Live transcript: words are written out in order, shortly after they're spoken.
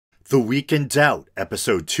The Week in Doubt,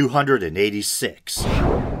 episode 286. Hey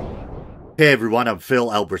everyone, I'm Phil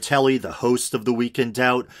Albertelli, the host of The Week in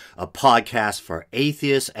Doubt, a podcast for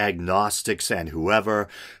atheists, agnostics, and whoever.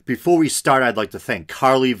 Before we start, I'd like to thank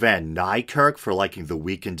Carly Van Nykirk for liking The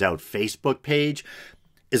Week in Doubt Facebook page.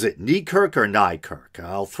 Is it Nykirk or Nykirk?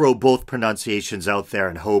 I'll throw both pronunciations out there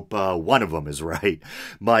and hope one of them is right.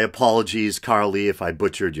 My apologies, Carly, if I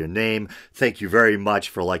butchered your name. Thank you very much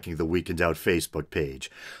for liking the Week in Doubt Facebook page.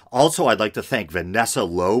 Also, I'd like to thank Vanessa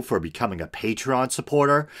Lowe for becoming a Patreon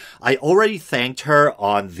supporter. I already thanked her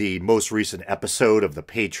on the most recent episode of the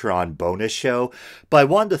Patreon bonus show, but I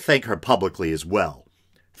wanted to thank her publicly as well.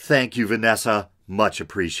 Thank you, Vanessa. Much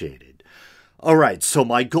appreciated. Alright, so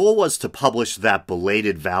my goal was to publish that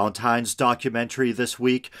belated Valentine's documentary this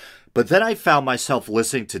week, but then I found myself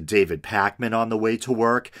listening to David Pakman on the way to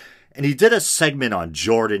work, and he did a segment on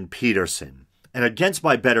Jordan Peterson. And against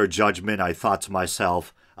my better judgment, I thought to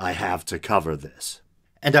myself, I have to cover this.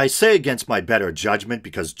 And I say against my better judgment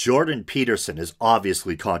because Jordan Peterson is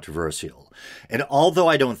obviously controversial. And although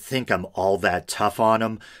I don't think I'm all that tough on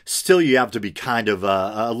him, still you have to be kind of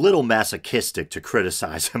a little masochistic to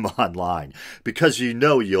criticize him online, because you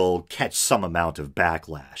know you'll catch some amount of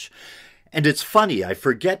backlash. And it's funny, I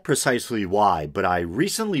forget precisely why, but I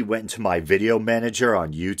recently went into my video manager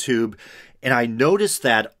on YouTube, and I noticed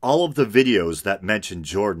that all of the videos that mention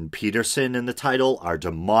Jordan Peterson in the title are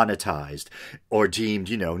demonetized or deemed,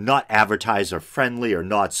 not advertiser friendly or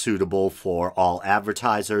not suitable for all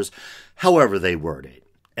advertisers, however they word it.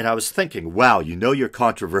 And I was thinking, wow, you're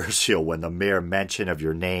controversial when the mere mention of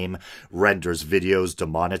your name renders videos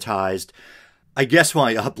demonetized. I guess when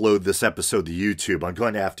I upload this episode to YouTube, I'm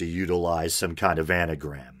going to have to utilize some kind of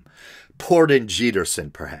anagram. Pordan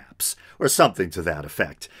Jeterson, perhaps, or something to that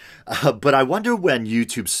effect. But I wonder when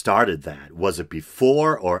YouTube started that. Was it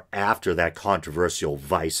before or after that controversial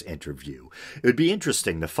Vice interview? It would be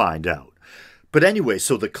interesting to find out. But anyway,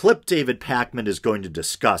 so the clip David Pakman is going to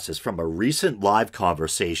discuss is from a recent live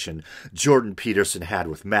conversation Jordan Peterson had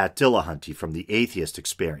with Matt Dillahunty from the Atheist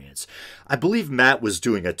Experience. I believe Matt was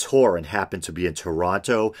doing a tour and happened to be in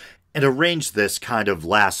Toronto and arranged this kind of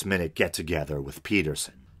last-minute get-together with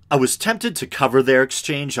Peterson. I was tempted to cover their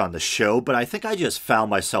exchange on the show, but I think I just found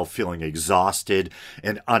myself feeling exhausted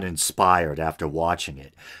and uninspired after watching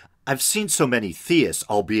it. I've seen so many theists,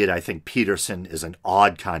 albeit I think Peterson is an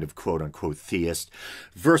odd kind of quote-unquote theist,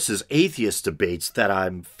 versus atheist debates that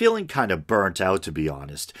I'm feeling kind of burnt out, to be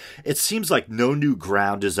honest. It seems like no new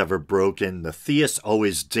ground is ever broken. The theists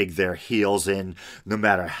always dig their heels in, no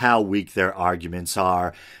matter how weak their arguments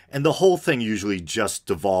are, and the whole thing usually just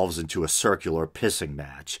devolves into a circular pissing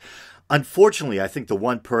match. Unfortunately, I think the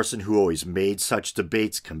one person who always made such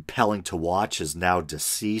debates compelling to watch is now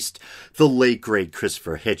deceased, the late great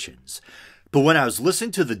Christopher Hitchens. But when I was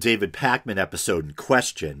listening to the David Pakman episode in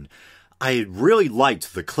question, I really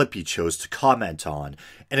liked the clip he chose to comment on,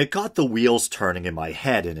 and it got the wheels turning in my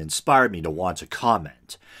head and inspired me to want to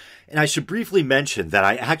comment. And I should briefly mention that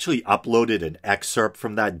I actually uploaded an excerpt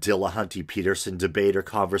from that Dillahunty Peterson debate or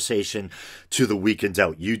conversation to the Week in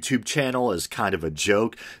Doubt YouTube channel as kind of a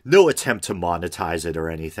joke. No attempt to monetize it or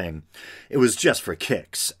anything. It was just for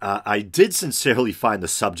kicks. I did sincerely find the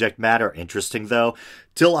subject matter interesting, though.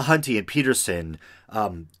 Dillahunty and Peterson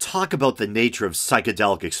talk about the nature of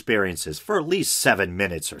psychedelic experiences for at least 7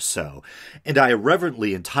 minutes or so, and I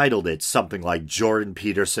irreverently entitled it something like Jordan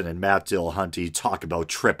Peterson and Matt Dillahunty talk about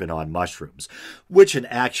tripping on mushrooms, which in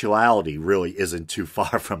actuality really isn't too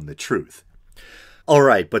far from the truth.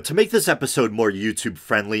 Alright, but to make this episode more YouTube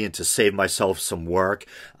friendly and to save myself some work,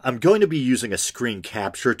 I'm going to be using a screen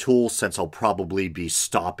capture tool since I'll probably be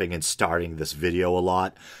stopping and starting this video a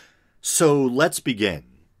lot. So let's begin.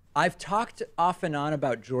 I've talked off and on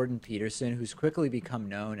about Jordan Peterson, who's quickly become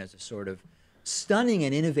known as a sort of stunning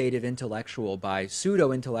and innovative intellectual by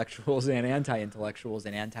pseudo-intellectuals and anti-intellectuals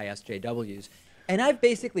and anti-SJWs. And I've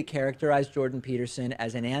basically characterized Jordan Peterson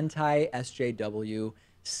as an anti-SJW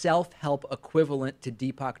self-help equivalent to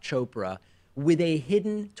Deepak Chopra with a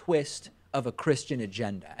hidden twist of a Christian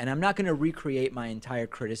agenda. And I'm not going to recreate my entire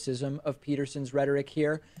criticism of Peterson's rhetoric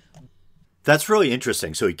here. That's really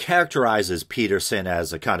interesting. So he characterizes Peterson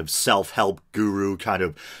as a kind of self-help guru, kind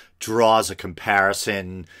of draws a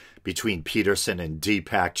comparison between Peterson and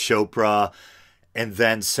Deepak Chopra, and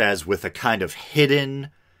then says with a kind of hidden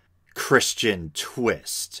Christian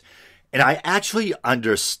twist. And I actually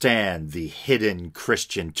understand the hidden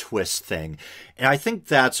Christian twist thing. And I think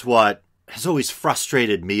that's what has always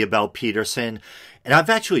frustrated me about Peterson. And I've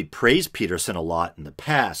actually praised Peterson a lot in the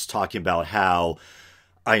past, talking about how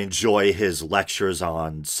I enjoy his lectures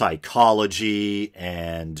on psychology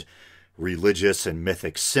and religious and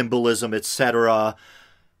mythic symbolism, etc.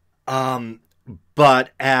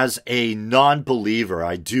 But as a non-believer,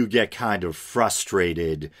 I do get kind of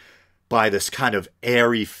frustrated by this kind of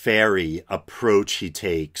airy-fairy approach he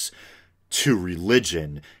takes to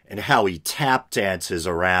religion and how he tap dances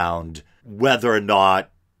around whether or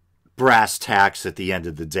not, brass tacks at the end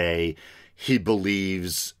of the day, he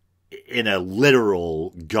believes in a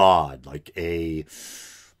literal God, like a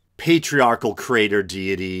patriarchal creator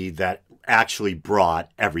deity that actually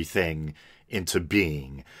brought everything into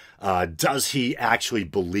being. Does he actually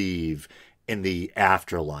believe in the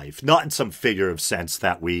afterlife? Not in some figurative sense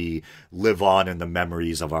that we live on in the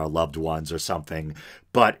memories of our loved ones or something,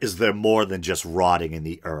 but is there more than just rotting in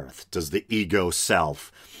the earth? Does the ego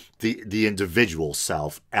self, the individual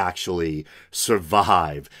self, actually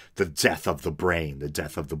survive the death of the brain, the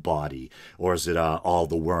death of the body? Or is it all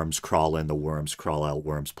the worms crawl in, the worms crawl out,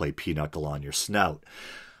 worms play pinochle on your snout?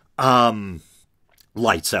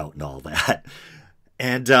 Lights out and all that.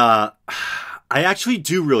 And I actually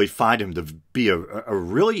do really find him to be a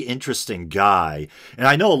really interesting guy. And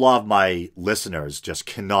I know a lot of my listeners just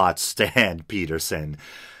cannot stand Peterson.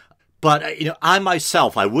 But, I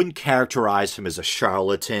myself, I wouldn't characterize him as a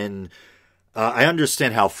charlatan. I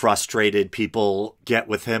understand how frustrated people get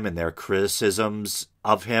with him and their criticisms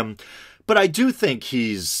of him. But I do think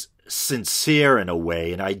he's sincere in a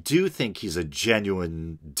way, and I do think he's a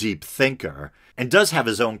genuine deep thinker and does have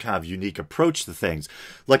his own kind of unique approach to things.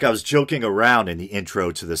 Like I was joking around in the intro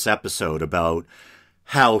to this episode about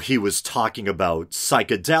how he was talking about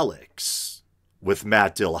psychedelics with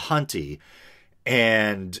Matt Dillahunty.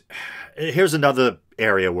 And here's another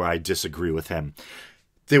area where I disagree with him.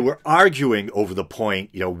 They were arguing over the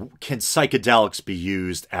point, can psychedelics be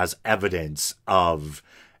used as evidence of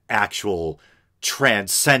actual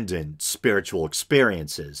transcendent spiritual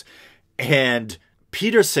experiences? And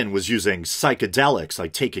Peterson was using psychedelics,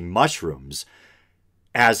 like taking mushrooms,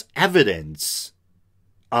 as evidence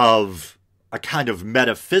of a kind of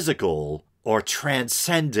metaphysical or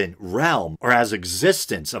transcendent realm, or as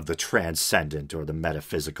existence of the transcendent or the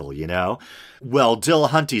metaphysical, Well,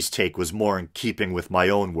 Dillahunty's take was more in keeping with my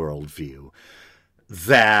own worldview,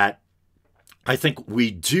 that I think we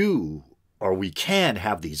do, or we can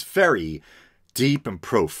have these very deep and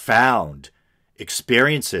profound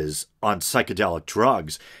experiences on psychedelic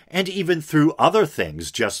drugs, and even through other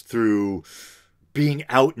things, just through being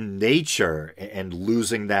out in nature and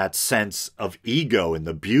losing that sense of ego and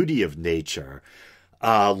the beauty of nature,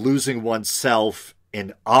 losing oneself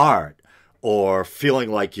in art, or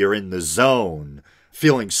feeling like you're in the zone,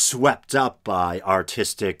 feeling swept up by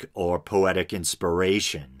artistic or poetic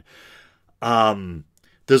inspiration.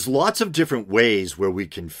 There's lots of different ways where we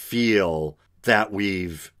can feel that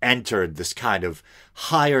we've entered this kind of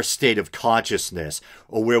higher state of consciousness,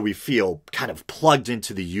 or where we feel kind of plugged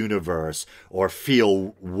into the universe, or feel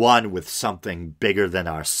one with something bigger than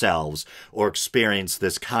ourselves, or experience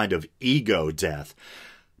this kind of ego death.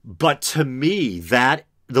 But to me,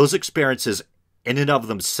 those experiences in and of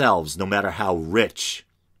themselves, no matter how rich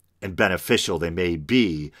and beneficial they may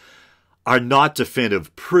be, are not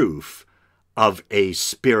definitive proof of a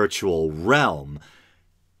spiritual realm.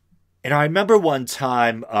 And I remember one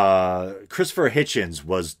time, Christopher Hitchens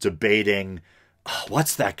was debating,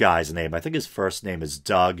 what's that guy's name? I think his first name is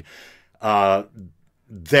Doug.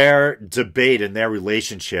 Their debate and their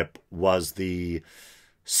relationship was the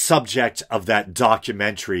subject of that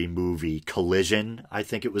documentary movie, Collision, I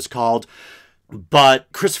think it was called.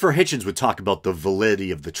 But Christopher Hitchens would talk about the validity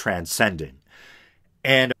of the transcendent.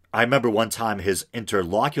 And I remember one time his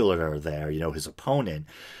interlocutor there, his opponent,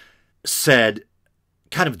 said,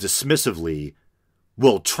 kind of dismissively,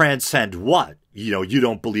 well, transcend what? You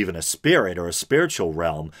don't believe in a spirit or a spiritual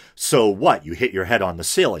realm, so what? You hit your head on the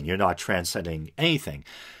ceiling. You're not transcending anything.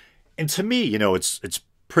 And to me, it's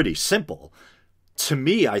pretty simple. To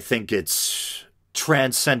me, I think it's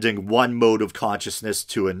transcending one mode of consciousness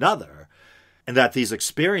to another, and that these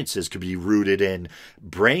experiences could be rooted in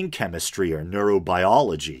brain chemistry or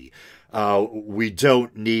neurobiology. We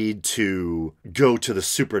don't need to go to the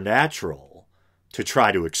supernatural to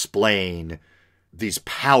try to explain these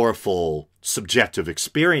powerful subjective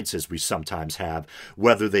experiences we sometimes have,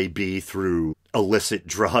 whether they be through illicit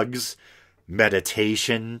drugs,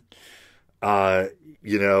 meditation, the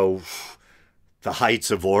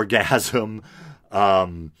heights of orgasm,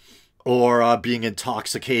 or being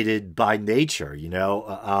intoxicated by nature,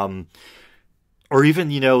 or even,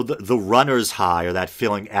 the runner's high, or that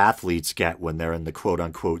feeling athletes get when they're in the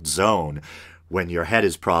quote-unquote zone, when your head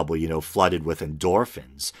is probably, flooded with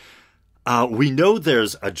endorphins. We know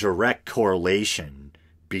there's a direct correlation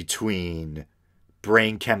between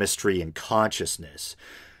brain chemistry and consciousness.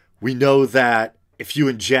 We know that if you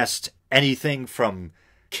ingest anything from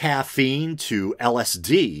caffeine to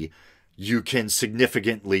LSD, you can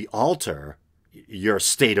significantly alter your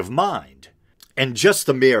state of mind. And just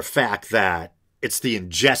the mere fact that it's the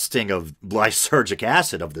ingesting of lysergic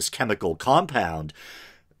acid, of this chemical compound,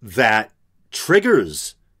 that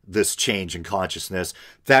triggers this change in consciousness,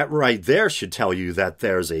 that right there should tell you that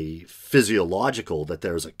there's a physiological, that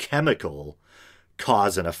there's a chemical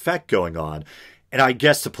cause and effect going on. And I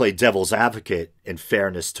guess to play devil's advocate, in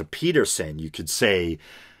fairness to Peterson, you could say,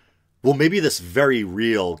 well, maybe this very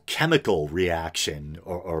real chemical reaction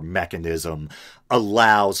or mechanism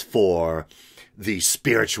allows for the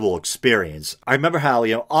spiritual experience. I remember how,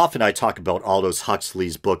 often I talk about Aldous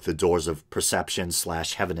Huxley's book, The Doors of Perception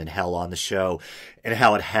 / Heaven and Hell on the show, and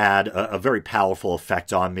how it had a very powerful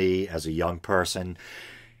effect on me as a young person.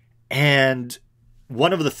 And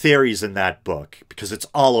one of the theories in that book, because it's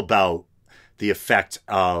all about the effect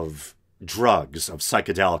of drugs, of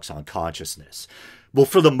psychedelics on consciousness. Well,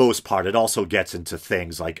 for the most part, it also gets into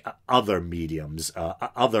things like other mediums,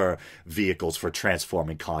 other vehicles for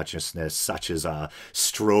transforming consciousness, such as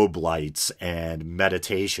strobe lights and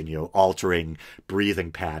meditation, altering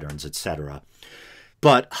breathing patterns, etc.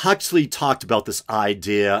 But Huxley talked about this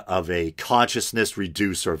idea of a consciousness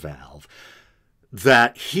reducer valve,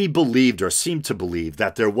 that he believed, or seemed to believe,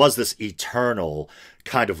 that there was this eternal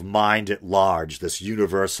kind of mind at large, this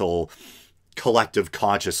universal collective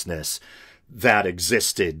consciousness that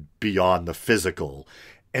existed beyond the physical,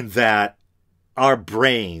 and that our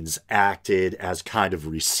brains acted as kind of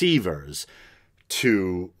receivers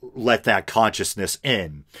to let that consciousness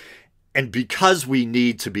in. And because we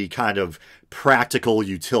need to be kind of practical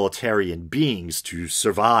utilitarian beings to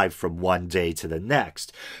survive from one day to the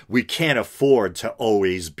next, we can't afford to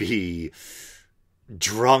always be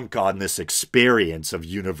drunk on this experience of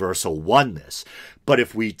universal oneness. But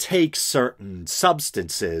if we take certain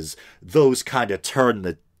substances, those kind of turn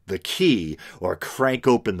the key or crank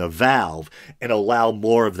open the valve and allow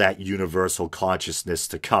more of that universal consciousness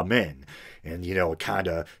to come in. And, it kind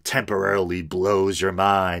of temporarily blows your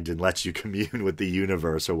mind and lets you commune with the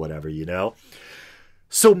universe or whatever,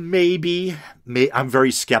 So maybe I'm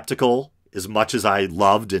very skeptical, as much as I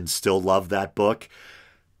loved and still love that book.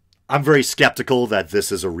 I'm very skeptical that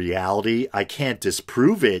this is a reality. I can't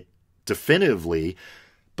disprove it definitively,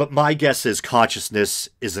 but my guess is consciousness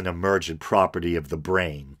is an emergent property of the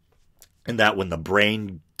brain, and that when the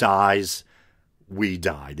brain dies, we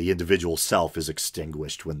die. The individual self is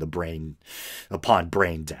extinguished upon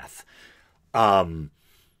brain death.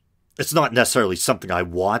 It's not necessarily something I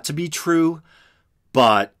want to be true,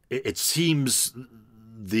 but it seems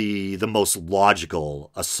the most logical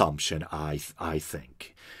assumption, I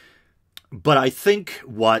think. But I think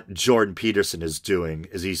what Jordan Peterson is doing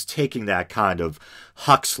is he's taking that kind of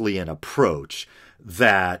Huxleyan approach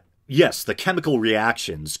that, yes, the chemical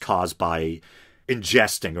reactions caused by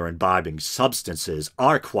ingesting or imbibing substances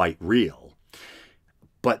are quite real,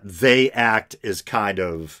 but they act as kind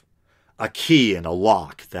of a key in a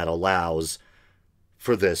lock that allows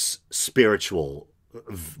for this spiritual,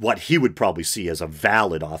 what he would probably see as a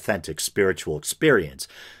valid, authentic spiritual experience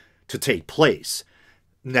to take place.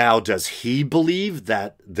 Now, does he believe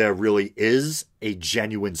that there really is a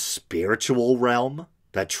genuine spiritual realm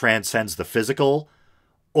that transcends the physical?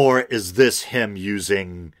 Or is this him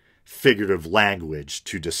using figurative language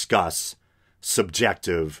to discuss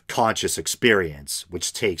subjective conscious experience,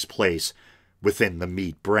 which takes place within the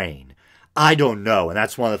meat brain? I don't know, and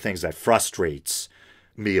that's one of the things that frustrates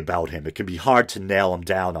me about him. It can be hard to nail him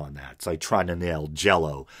down on that. It's like trying to nail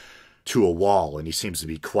Jell-O to a wall, and he seems to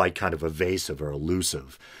be quite kind of evasive or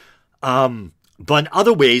elusive. But in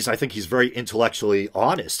other ways, I think he's very intellectually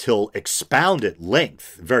honest. He'll expound at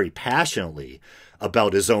length, very passionately,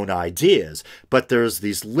 about his own ideas, but there's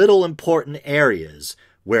these little important areas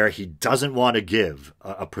where he doesn't want to give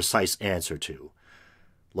a precise answer to.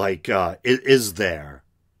 Like, is there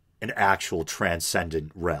an actual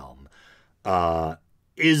transcendent realm?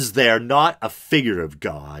 Is there not a figurative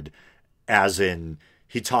God, as in,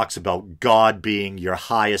 he talks about God being your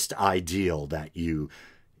highest ideal that you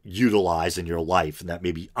utilize in your life and that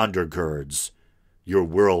maybe undergirds your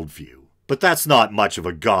worldview. But that's not much of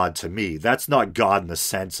a God to me. That's not God in the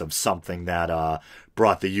sense of something that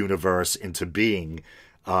brought the universe into being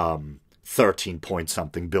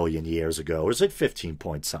 13-point-something billion years ago. Or is it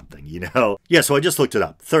 15-point-something, Yeah, so I just looked it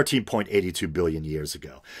up. 13.82 billion years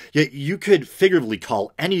ago. You could figuratively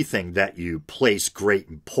call anything that you place great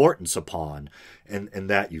importance upon and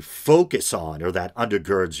that you focus on or that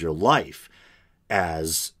undergirds your life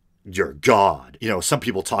as your God. Some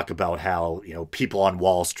people talk about how, people on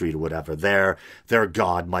Wall Street or whatever, their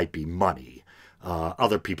God might be money.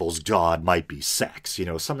 Other people's God might be sex,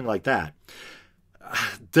 something like that.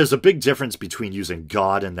 There's a big difference between using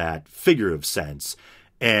God in that figurative sense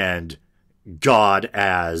and God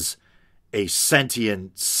as a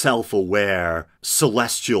sentient, self-aware,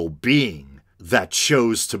 celestial being that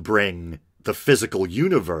chose to bring the physical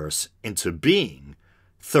universe into being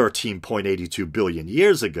 13.82 billion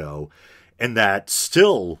years ago, and that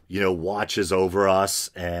still, watches over us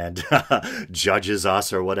and judges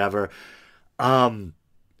us or whatever.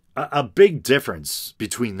 A big difference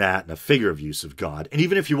between that and a figurative use of God. And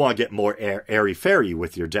even if you want to get more airy-fairy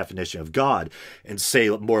with your definition of God and say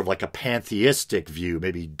more of like a pantheistic view,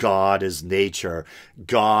 maybe God as nature,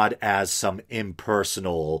 God as some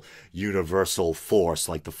impersonal universal force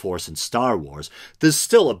like the Force in Star Wars, there's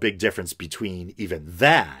still a big difference between even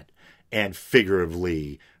that and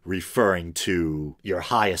figuratively referring to your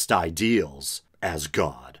highest ideals as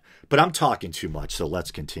God. But I'm talking too much, so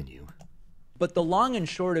let's continue. But the long and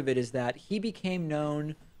short of it is that he became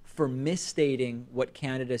known for misstating what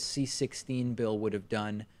Canada's C-16 bill would have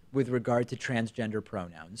done with regard to transgender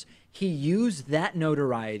pronouns. He used that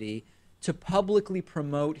notoriety to publicly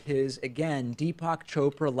promote his, again, Deepak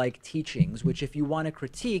Chopra-like teachings, which if you want to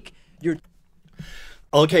critique, you're...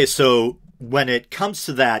 Okay, so when it comes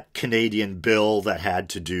to that Canadian bill that had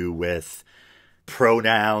to do with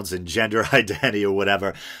pronouns and gender identity or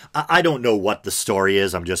whatever, I don't know what the story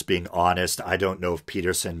is. I'm just being honest. I don't know if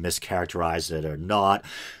Peterson mischaracterized it or not.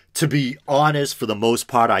 To be honest, for the most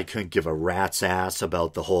part, I couldn't give a rat's ass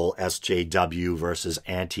about the whole SJW versus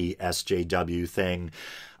anti-SJW thing.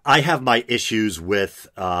 I have my issues with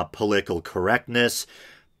political correctness,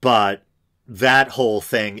 but that whole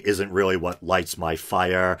thing isn't really what lights my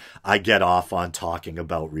fire. I get off on talking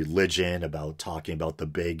about religion, about talking about the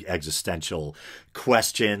big existential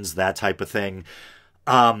questions, that type of thing.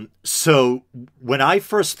 So when I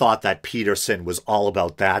first thought that Peterson was all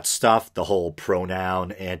about that stuff, the whole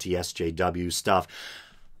pronoun, anti-SJW stuff,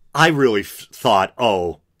 I really thought,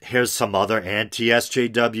 oh, here's some other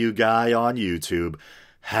anti-SJW guy on YouTube.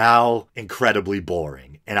 How incredibly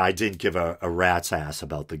boring. And I didn't give a rat's ass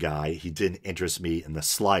about the guy. He didn't interest me in the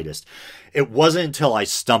slightest. It wasn't until I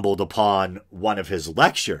stumbled upon one of his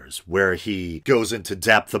lectures where he goes into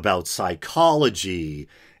depth about psychology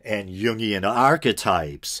and Jungian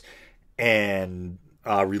archetypes and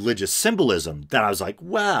religious symbolism that I was like,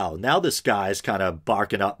 wow, now this guy's kind of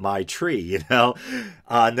barking up my tree, Now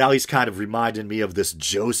he's kind of reminding me of this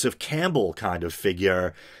Joseph Campbell kind of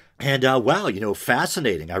figure. And wow,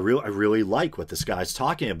 fascinating. I really like what this guy's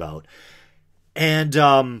talking about. And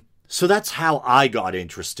so that's how I got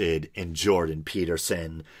interested in Jordan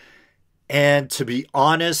Peterson. And to be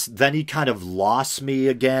honest, then he kind of lost me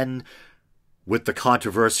again with the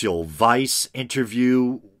controversial Vice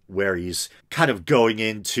interview where he's kind of going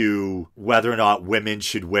into whether or not women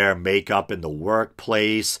should wear makeup in the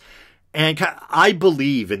workplace. And I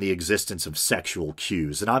believe in the existence of sexual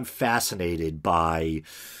cues, and I'm fascinated by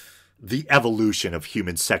the evolution of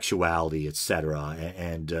human sexuality, etc.,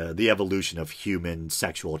 and the evolution of human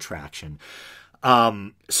sexual attraction.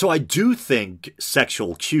 So I do think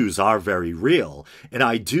sexual cues are very real, and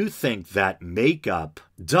I do think that makeup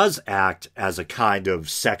does act as a kind of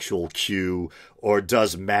sexual cue or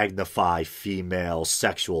does magnify female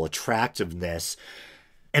sexual attractiveness.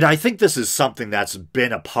 And I think this is something that's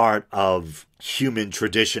been a part of human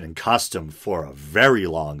tradition and custom for a very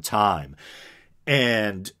long time.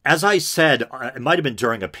 And as I said, it might have been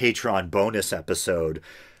during a Patreon bonus episode,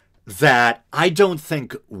 that I don't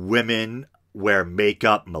think women wear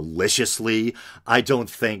makeup maliciously. I don't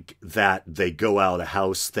think that they go out of the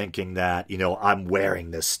house thinking that, I'm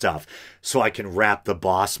wearing this stuff so I can wrap the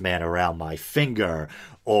boss man around my finger,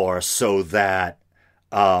 or so that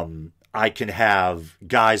I can have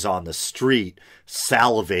guys on the street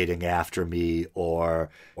salivating after me or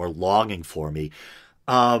longing for me.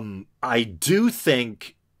 I do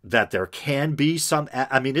think that there can be some,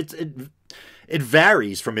 it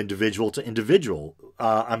varies from individual to individual.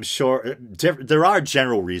 I'm sure there are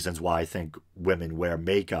general reasons why I think women wear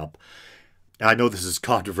makeup. I know this is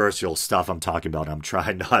controversial stuff I'm talking about. I'm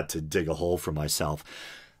trying not to dig a hole for myself.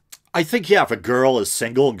 I think, yeah, if a girl is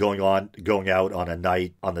single and going out on a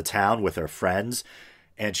night on the town with her friends,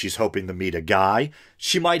 and she's hoping to meet a guy,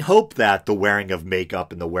 she might hope that the wearing of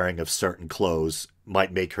makeup and the wearing of certain clothes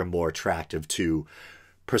might make her more attractive to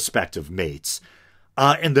prospective mates.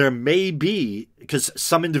 And there may be, because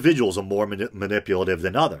some individuals are more manipulative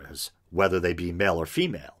than others, whether they be male or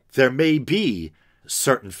female. There may be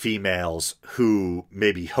certain females who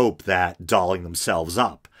maybe hope that dolling themselves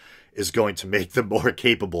up is going to make them more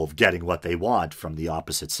capable of getting what they want from the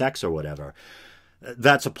opposite sex or whatever.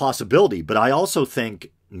 That's a possibility. But I also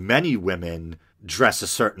think many women dress a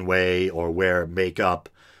certain way or wear makeup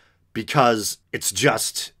because it's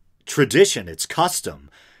just tradition, it's custom.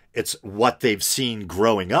 It's what they've seen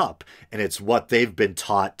growing up, and it's what they've been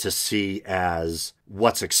taught to see as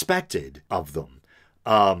what's expected of them.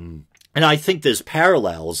 And I think there's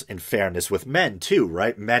parallels, in fairness, with men too,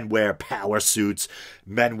 right? Men wear power suits.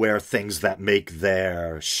 Men wear things that make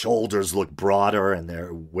their shoulders look broader and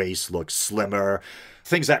their waist look slimmer.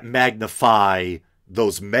 Things that magnify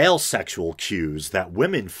those male sexual cues that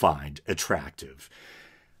women find attractive.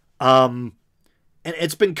 And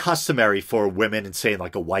it's been customary for women in, say,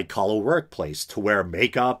 like a white-collar workplace to wear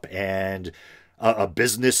makeup and a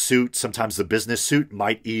business suit. Sometimes the business suit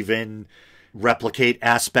might even replicate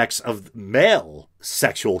aspects of male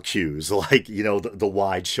sexual cues, like, you know, the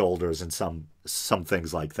wide shoulders and some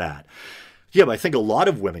things like that. Yeah, but I think a lot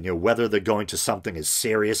of women, you know, whether they're going to something as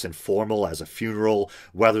serious and formal as a funeral,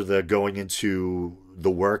 whether they're going into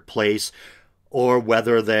the workplace, or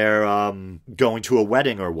whether they're going to a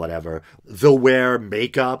wedding or whatever, they'll wear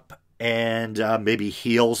makeup and maybe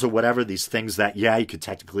heels or whatever, these things that, yeah, you could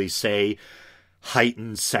technically say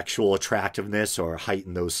heighten sexual attractiveness or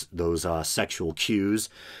heighten those sexual cues.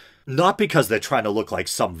 Not because they're trying to look like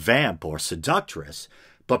some vamp or seductress,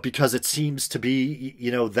 but because it seems to be,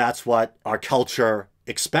 you know, that's what our culture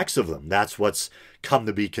expects of them. That's what's come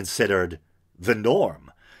to be considered the norm,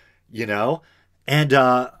 you know? And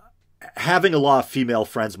having a lot of female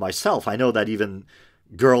friends myself, I know that even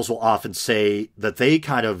girls will often say that they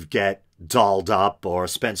kind of get dolled up or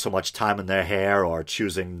spend so much time in their hair or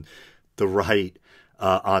choosing the right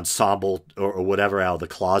ensemble or whatever out of the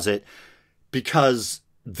closet because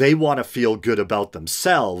they want to feel good about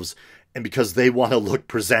themselves and because they want to look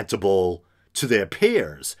presentable to their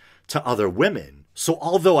peers, to other women. So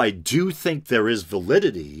although I do think there is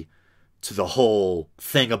validity to the whole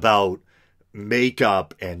thing about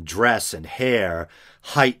makeup and dress and hair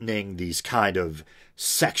heightening these kind of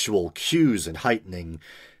sexual cues and heightening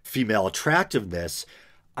female attractiveness,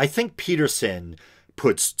 I think Peterson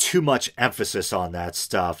puts too much emphasis on that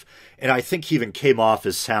stuff, and I think he even came off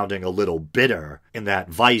as sounding a little bitter in that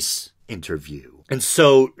Vice interview. And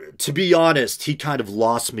so, to be honest, he kind of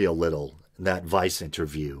lost me a little in that Vice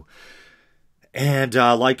interview. And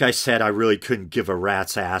like I said, I really couldn't give a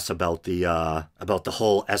rat's ass about the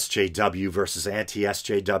whole SJW versus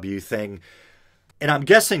anti-SJW thing. And I'm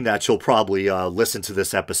guessing that you'll probably listen to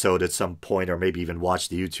this episode at some point, or maybe even watch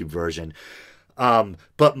the YouTube version.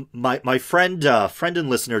 But my friend and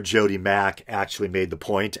listener Jody Mack actually made the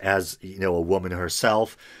point, as you know, a woman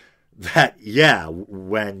herself, that yeah,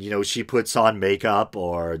 when you know she puts on makeup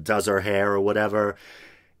or does her hair or whatever,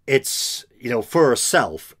 it's, you know, for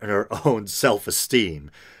herself and her own self-esteem.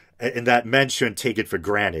 And that men shouldn't take it for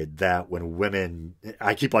granted that when women,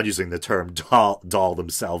 I keep on using the term doll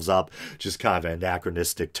themselves up, just kind of an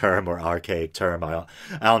anachronistic term or archaic term. I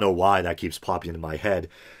don't know why that keeps popping in my head.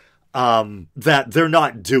 That they're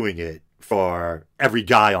not doing it for every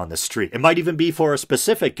guy on the street. It might even be for a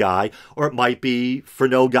specific guy, or it might be for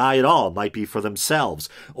no guy at all. It might be for themselves,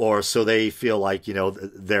 or so they feel like, you know,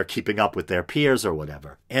 they're keeping up with their peers or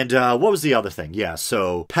whatever. And what was the other thing? Yeah,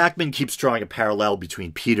 so Pakman keeps drawing a parallel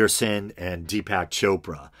between Peterson and Deepak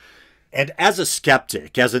Chopra. And as a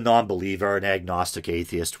skeptic, as a non-believer, an agnostic,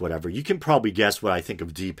 atheist, whatever, you can probably guess what I think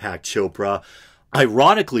of Deepak Chopra.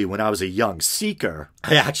 Ironically, when I was a young seeker,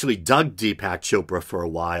 I actually dug Deepak Chopra for a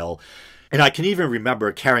while. And I can even remember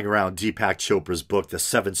carrying around Deepak Chopra's book, The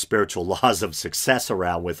 7 Spiritual Laws of Success,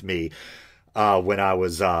 around with me when I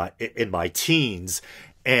was in my teens,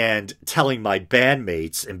 and telling my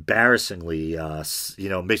bandmates, embarrassingly, you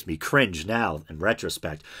know, it makes me cringe now in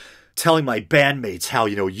retrospect, telling my bandmates how,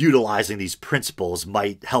 you know, utilizing these principles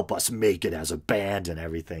might help us make it as a band and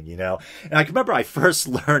everything, you know. And I can remember I first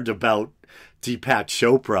learned about Deepak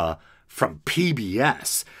Chopra from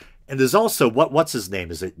PBS. And there's also, what's his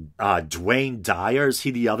name? Is it Dwayne Dyer? Is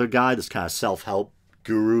he the other guy? This kind of self-help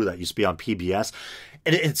guru that used to be on PBS.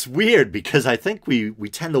 And it's weird because I think we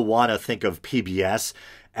tend to want to think of PBS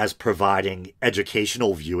as providing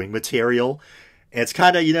educational viewing material. And it's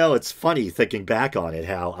kind of, you know, it's funny thinking back on it,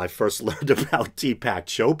 how I first learned about Deepak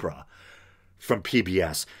Chopra from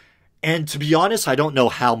PBS. And to be honest, I don't know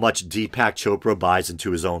how much Deepak Chopra buys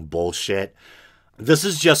into his own bullshit. This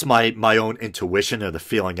is just my own intuition or the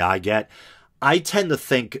feeling I get. I tend to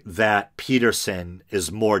think that Peterson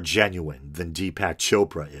is more genuine than Deepak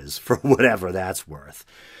Chopra is, for whatever that's worth.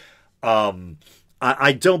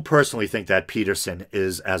 I don't personally think that Peterson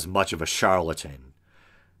is as much of a charlatan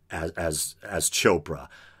as Chopra.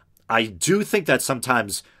 I do think that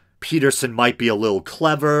sometimes Peterson might be a little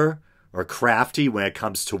clever or crafty when it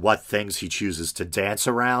comes to what things he chooses to dance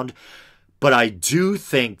around. But I do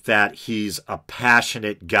think that he's a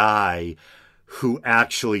passionate guy who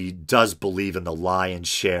actually does believe in the lion's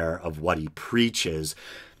share of what he preaches.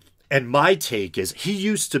 And my take is he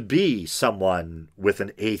used to be someone with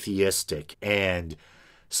an atheistic and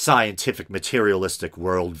scientific materialistic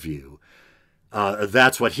worldview.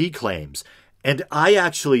 That's what he claims. And I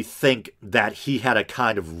actually think that he had a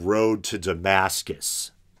kind of road to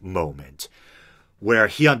Damascus moment where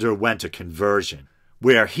he underwent a conversion,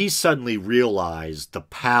 where he suddenly realized the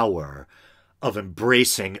power of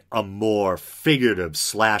embracing a more figurative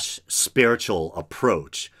 / spiritual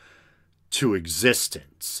approach to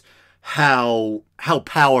existence. How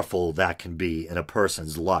powerful that can be in a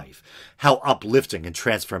person's life. How uplifting and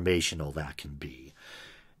transformational that can be.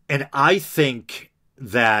 And I think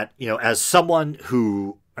that, as someone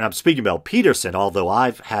who, and I'm speaking about Peterson, although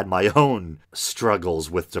I've had my own struggles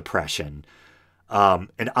with depression,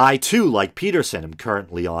 and I too, like Peterson, am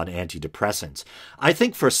currently on antidepressants. I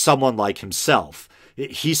think for someone like himself,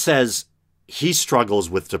 he says he struggles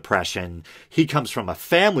with depression. He comes from a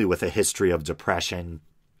family with a history of depression.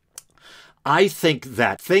 I think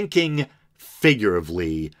that thinking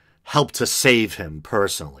figuratively helped to save him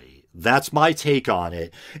personally. That's my take on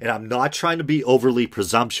it, and I'm not trying to be overly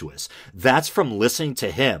presumptuous. That's from listening to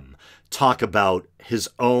him talk about his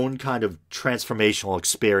own kind of transformational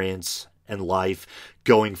experience in life,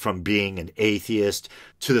 going from being an atheist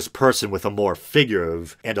to this person with a more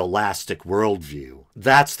figurative and elastic worldview.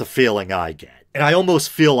 That's the feeling I get. And I almost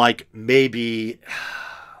feel like maybe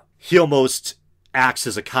he almost acts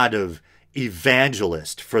as a kind of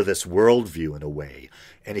evangelist for this worldview in a way.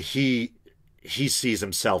 And he sees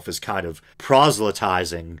himself as kind of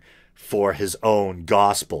proselytizing for his own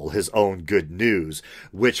gospel, his own good news,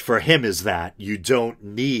 which for him is that you don't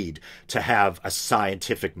need to have a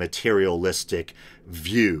scientific materialistic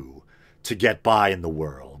view to get by in the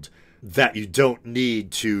world, that you don't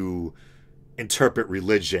need to interpret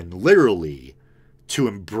religion literally to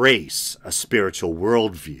embrace a spiritual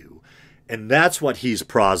worldview. And that's what he's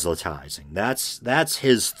proselytizing. That's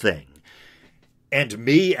his thing. And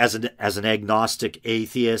me as an agnostic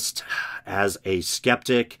atheist, as a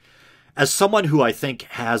skeptic, as someone who I think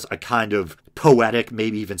has a kind of poetic,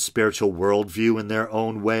 maybe even spiritual worldview in their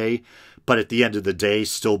own way, but at the end of the day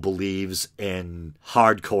still believes in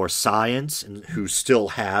hardcore science and who still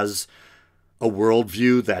has a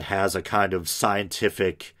worldview that has a kind of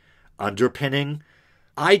scientific underpinning,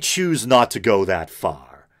 I choose not to go that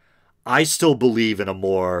far. I still believe in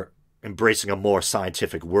embracing a more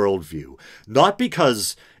scientific worldview. Not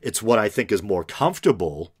because it's what I think is more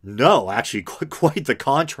comfortable. No, actually, quite the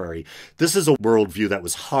contrary. This is a worldview that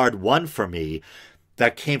was hard-won for me,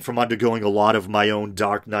 that came from undergoing a lot of my own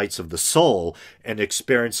dark nights of the soul and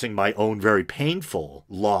experiencing my own very painful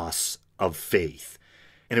loss of faith.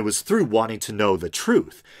 And it was through wanting to know the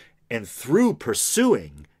truth and through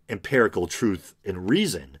pursuing empirical truth and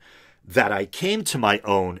reason that I came to my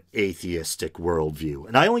own atheistic worldview.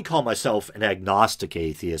 And I only call myself an agnostic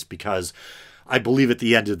atheist because I believe at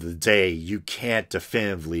the end of the day, you can't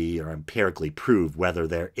definitively or empirically prove whether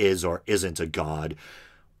there is or isn't a God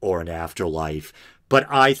or an afterlife. But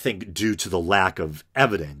I think due to the lack of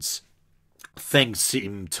evidence, things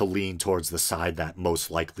seem to lean towards the side that most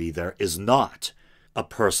likely there is not a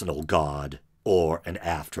personal God or an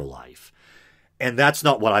afterlife. And that's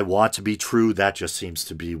not what I want to be true. That just seems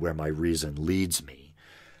to be where my reason leads me.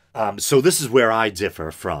 So this is where I differ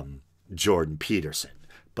from Jordan Peterson.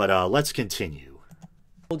 But let's continue.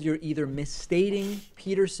 You're either misstating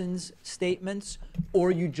Peterson's statements or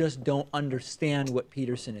you just don't understand what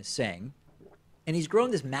Peterson is saying. And he's grown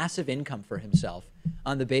this massive income for himself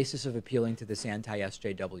on the basis of appealing to this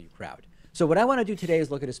anti-SJW crowd. So what I want to do today is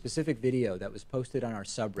look at a specific video that was posted on our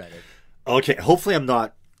subreddit. Okay, hopefully I'm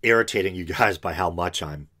not irritating you guys by how much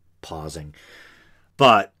I'm pausing.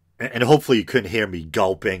 And hopefully you couldn't hear me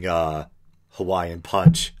gulping Hawaiian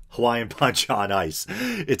Punch on ice.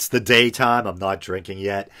 It's the daytime, I'm not drinking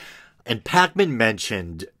yet. And Pakman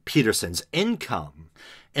mentioned Peterson's income.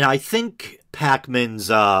 And I think Pakman's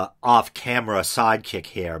off-camera sidekick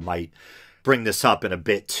here might bring this up in a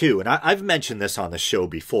bit too. And I've mentioned this on the show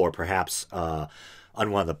before, perhaps on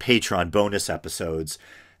one of the Patreon bonus episodes,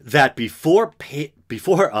 that before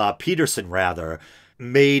Peterson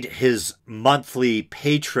made his monthly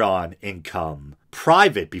Patreon income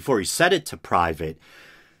private, before he set it to private,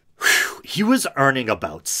 He was earning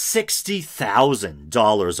about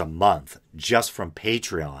 $60,000 a month just from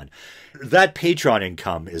Patreon. That Patreon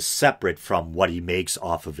income is separate from what he makes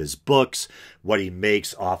off of his books, what he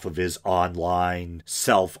makes off of his online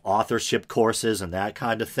self-authorship courses and that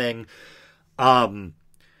kind of thing. And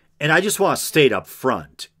I just want to state up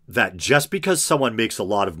front that just because someone makes a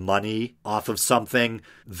lot of money off of something,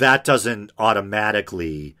 that doesn't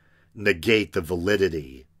automatically negate the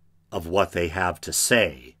validity of what they have to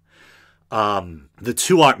say. The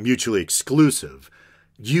two aren't mutually exclusive.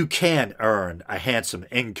 You can earn a handsome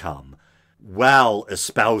income while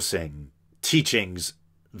espousing teachings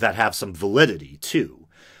that have some validity too.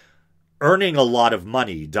 Earning a lot of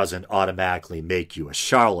money doesn't automatically make you a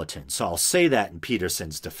charlatan, so I'll say that in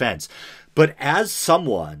Peterson's defense. But as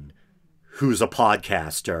someone who's a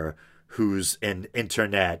podcaster, who's an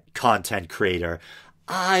internet content creator,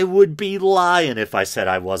 I would be lying if I said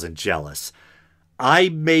I wasn't jealous. I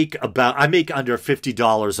make under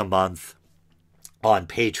 $50 a month on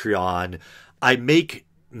Patreon. I make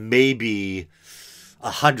maybe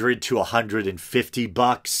 $100 to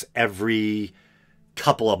 $150 every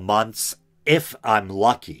couple of months if I'm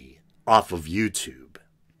lucky off of YouTube.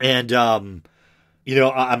 And I'm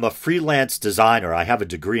a freelance designer. I have a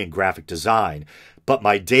degree in graphic design, but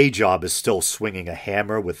my day job is still swinging a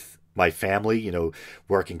hammer with my family,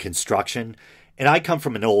 working construction. And I come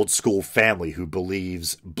from an old school family who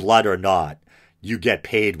believes, blood or not, you get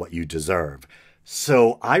paid what you deserve.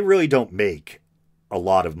 So I really don't make a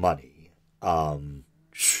lot of money. And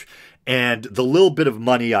the little bit of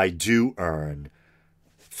money I do earn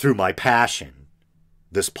through my passion,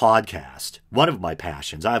 this podcast, one of my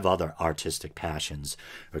passions, I have other artistic passions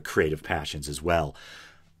or creative passions as well.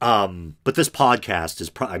 But this podcast is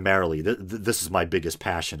primarily, this is my biggest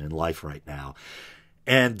passion in life right now.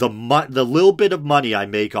 And the little bit of money I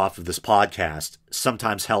make off of this podcast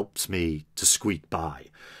sometimes helps me to squeak by.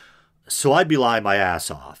 So I'd be lying my ass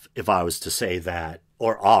off if I was to say that,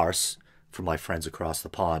 or arse, for my friends across the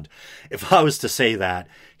pond, if I was to say that,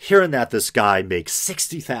 hearing that this guy makes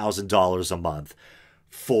 $60,000 a month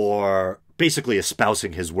for basically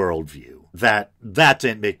espousing his worldview, that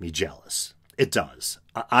didn't make me jealous. It does.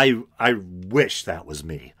 I wish that was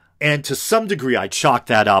me. And to some degree, I chalk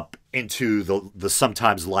that up into the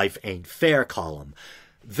sometimes life ain't fair column.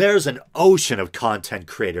 There's an ocean of content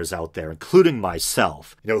creators out there, including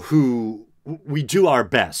myself, who we do our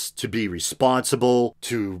best to be responsible,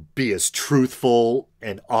 to be as truthful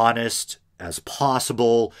and honest as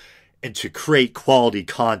possible, and to create quality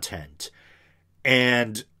content.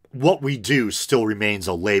 And what we do still remains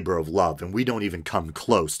a labor of love, and we don't even come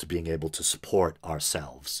close to being able to support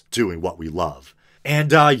ourselves doing what we love.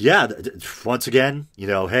 And once again,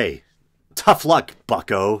 hey, tough luck,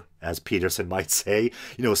 bucko, as Peterson might say.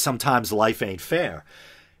 Sometimes life ain't fair.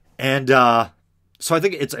 And so I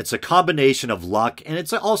think it's a combination of luck, and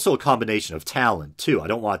it's also a combination of talent, too. I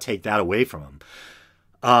don't want to take that away from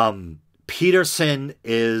him. Peterson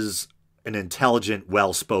is an intelligent,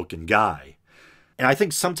 well-spoken guy. And I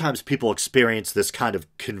think sometimes people experience this kind of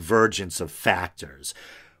convergence of factors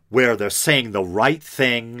where they're saying the right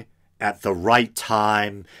thing at the right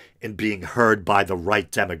time and being heard by the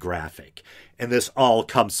right demographic. And this all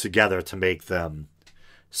comes together to make them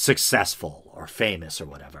successful or famous or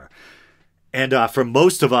whatever. And for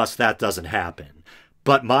most of us, that doesn't happen.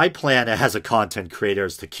 But my plan as a content creator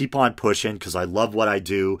is to keep on pushing because I love what I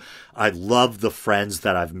do. I love the friends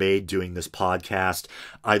that I've made doing this podcast.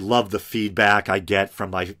 I love the feedback I get from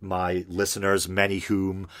my listeners, many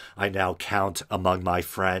whom I now count among my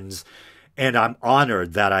friends. And I'm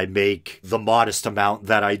honored that I make the modest amount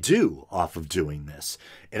that I do off of doing this.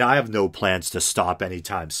 And I have no plans to stop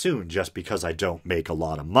anytime soon just because I don't make a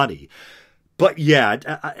lot of money. But yeah,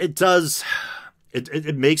 it does...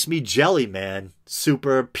 It makes me jelly, man.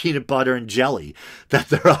 Super peanut butter and jelly that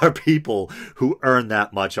there are people who earn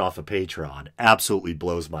that much off of Patreon. Absolutely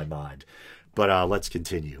blows my mind. But let's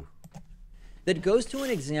continue. That goes to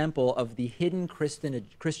an example of the hidden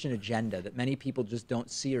Christian agenda that many people just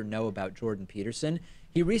don't see or know about Jordan Peterson.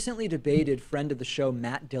 He recently debated friend of the show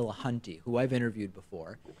Matt Dillahunty, who I've interviewed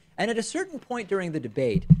before. And at a certain point during the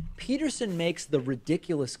debate, Peterson makes the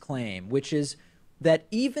ridiculous claim, which is that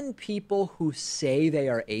even people who say they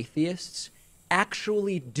are atheists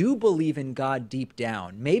actually do believe in God deep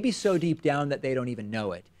down, maybe so deep down that they don't even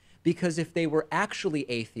know it. Because if they were actually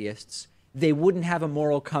atheists, they wouldn't have a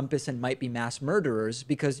moral compass and might be mass murderers,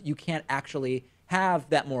 because you can't actually have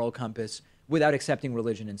that moral compass without accepting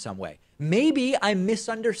religion in some way. Maybe I'm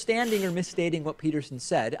misunderstanding or misstating what Peterson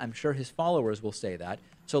said. I'm sure his followers will say that.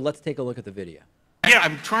 So let's take a look at the video. Yeah,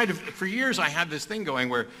 I'm trying to, for years I had this thing going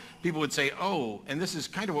where people would say, oh, and this is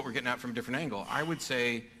kind of what we're getting at from a different angle. I would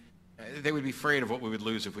say they would be afraid of what we would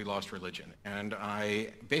lose if we lost religion. And I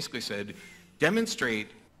basically said, demonstrate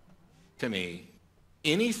to me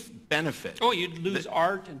any benefit. Oh, you'd lose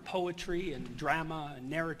art and poetry and drama and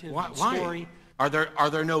narrative and story. Why? Are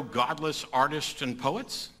there no godless artists and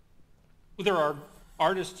poets? Well, there are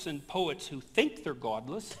artists and poets who think they're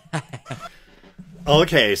godless.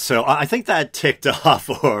 Okay, so I think that ticked off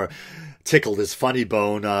or tickled his funny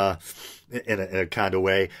bone in a kind of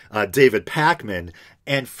way, David Pakman,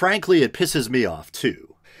 and frankly, it pisses me off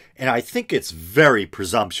too. And I think it's very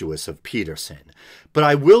presumptuous of Peterson. But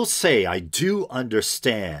I will say I do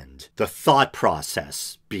understand the thought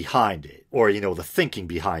process behind it, or, the thinking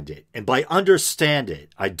behind it. And by understand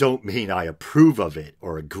it, I don't mean I approve of it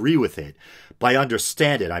or agree with it. By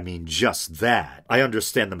understand it, I mean just that. I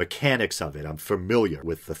understand the mechanics of it. I'm familiar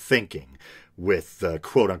with the thinking, with the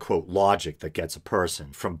quote-unquote logic that gets a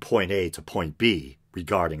person from point A to point B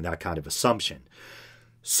regarding that kind of assumption.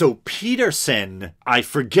 So Peterson, I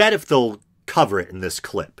forget if they'll cover it in this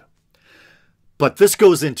clip, but this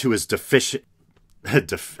goes into his deficient,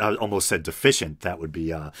 I almost said deficient, that would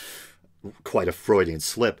be quite a Freudian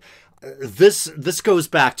slip. This goes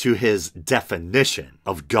back to his definition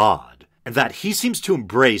of God, and that he seems to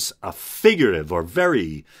embrace a figurative or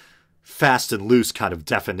very fast and loose kind of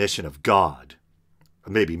definition of God,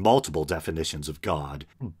 maybe multiple definitions of God,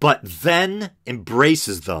 but then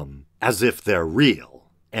embraces them as if they're real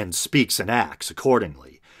and speaks and acts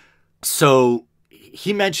accordingly. So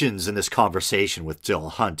he mentions in this conversation with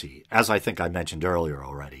Dillahunty, as I think I mentioned earlier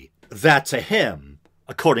already, that to him,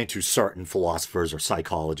 according to certain philosophers or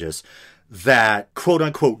psychologists, that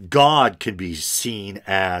quote-unquote God can be seen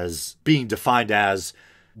as being defined as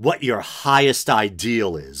what your highest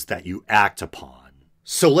ideal is that you act upon.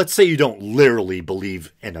 So let's say you don't literally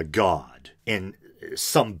believe in a God, in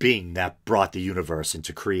some being that brought the universe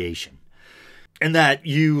into creation, and that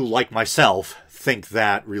you, like myself, think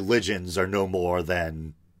that religions are no more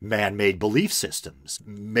than man-made belief systems.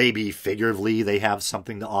 Maybe figuratively they have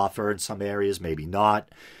something to offer in some areas, maybe not,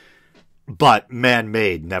 but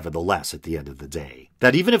man-made nevertheless at the end of the day.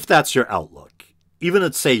 That even if that's your outlook, even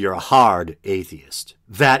let's say you're a hard atheist,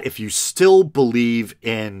 that if you still believe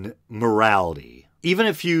in morality, even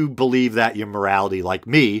if you believe that your morality, like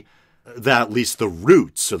me, that at least the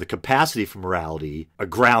roots or the capacity for morality are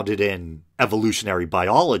grounded in evolutionary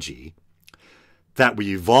biology, that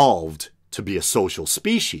we evolved to be a social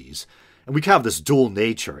species, and we have this dual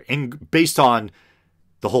nature, based on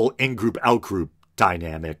the whole in-group, out-group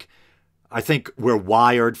dynamic. I think we're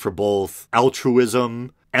wired for both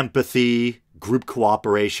altruism, empathy, group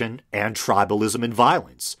cooperation, and tribalism and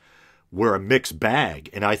violence. We're a mixed bag,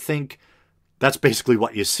 and I think that's basically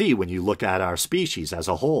what you see when you look at our species as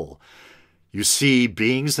a whole. You see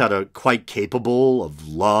beings that are quite capable of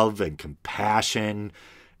love and compassion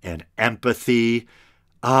and empathy,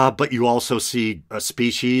 but you also see a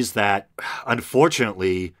species that,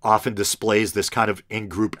 unfortunately, often displays this kind of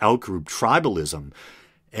in-group, out-group tribalism.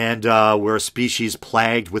 And we're a species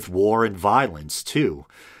plagued with war and violence, too.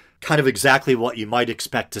 Kind of exactly what you might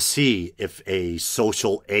expect to see if a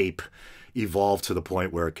social ape evolved to the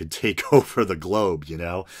point where it could take over the globe,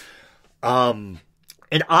 And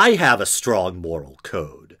I have a strong moral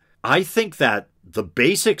code. I think that the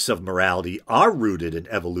basics of morality are rooted in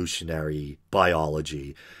evolutionary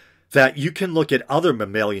biology, that you can look at other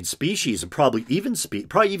mammalian species and probably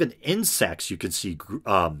even insects. You can see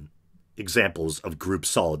examples of group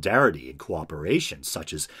solidarity and cooperation,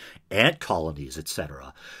 such as ant colonies,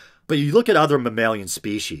 etc. But you look at other mammalian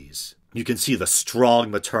species, you can see the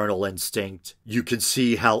strong maternal instinct. You can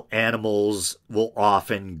see how animals will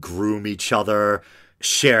often groom each other,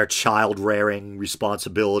 share child-rearing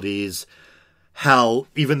responsibilities, how,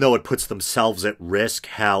 even though it puts themselves at risk,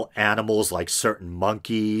 how animals like certain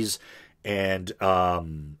monkeys and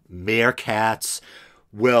meerkats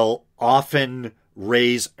will often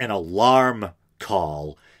raise an alarm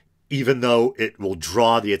call, even though it will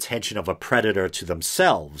draw the attention of a predator to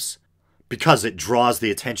themselves, because it draws the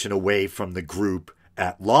attention away from the group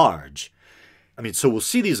at large. So we'll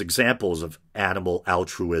see these examples of animal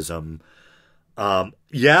altruism. Not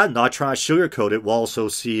trying to sugarcoat it, we'll also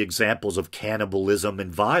see examples of cannibalism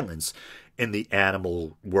and violence in the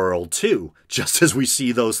animal world too, just as we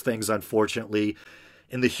see those things, unfortunately,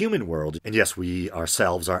 in the human world. And yes, we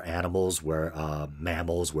ourselves are animals, we're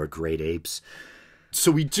mammals, we're great apes. So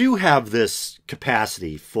we do have this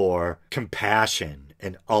capacity for compassion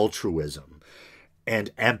and altruism and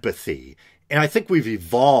empathy. And I think we've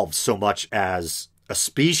evolved so much as a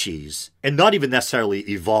species, and not even necessarily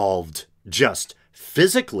evolved just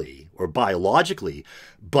physically or biologically,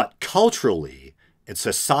 but culturally and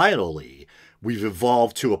societally, we've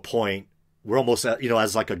evolved to a point where almost,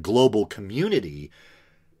 as like a global community,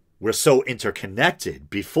 we're so interconnected.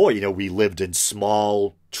 Before, we lived in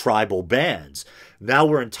small tribal bands. Now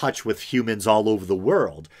we're in touch with humans all over the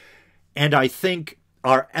world. And I think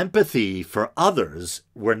our empathy for others,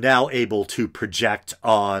 we're now able to project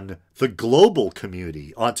on the global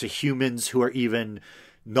community, onto humans who are even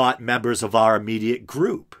not members of our immediate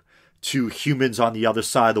group, to humans on the other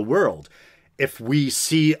side of the world. If we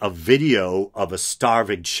see a video of a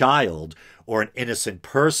starving child or an innocent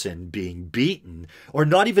person being beaten, or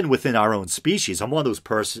not even within our own species, I'm one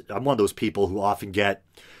of those people who often get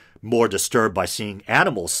more disturbed by seeing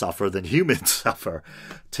animals suffer than humans suffer.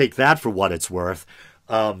 Take that for what it's worth.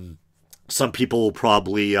 Some people will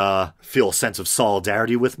probably feel a sense of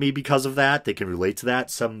solidarity with me because of that. They can relate to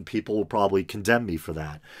that. Some people will probably condemn me for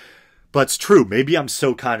that. But it's true. Maybe I'm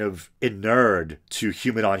so kind of inured to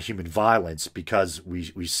human-on-human violence because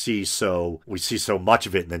we see so much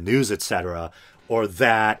of it in the news, etc., or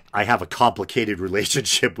that I have a complicated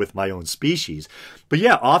relationship with my own species. But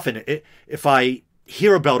yeah, often if I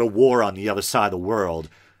hear about a war on the other side of the world,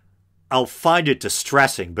 I'll find it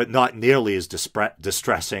distressing, but not nearly as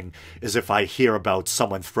distressing as if I hear about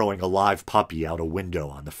someone throwing a live puppy out a window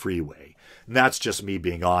on the freeway. And that's just me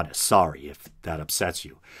being honest. Sorry if that upsets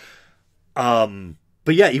you.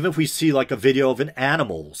 But yeah, even if we see like a video of an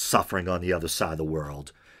animal suffering on the other side of the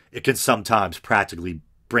world, it can sometimes practically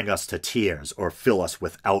bring us to tears or fill us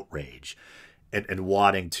with outrage and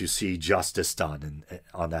wanting to see justice done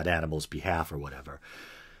on that animal's behalf or whatever.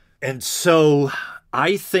 And so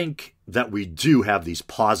I think that we do have these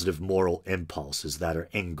positive moral impulses that are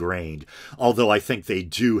ingrained, although I think they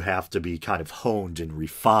do have to be kind of honed and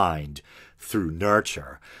refined through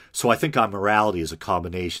nurture. So I think our morality is a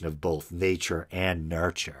combination of both nature and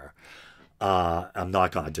nurture. I'm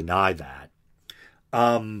not going to deny that.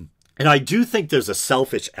 And I do think there's a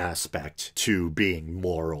selfish aspect to being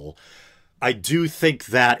moral. I do think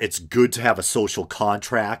that it's good to have a social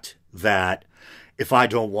contract, that if I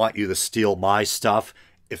don't want you to steal my stuff,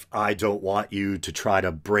 if I don't want you to try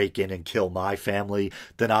to break in and kill my family,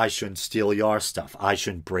 then I shouldn't steal your stuff. I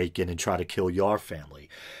shouldn't break in and try to kill your family.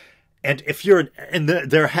 And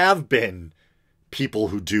there have been people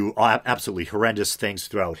who do absolutely horrendous things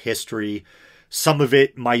throughout history. Some of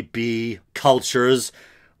it might be cultures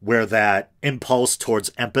where that impulse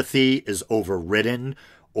towards empathy is overridden,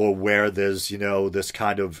 or where there's, this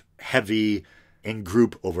kind of heavy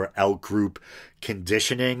in-group over out-group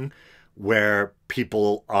conditioning, where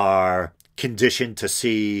people are conditioned to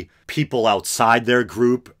see people outside their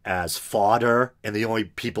group as fodder, and the only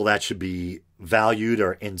people that should be valued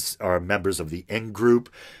are members of the in-group.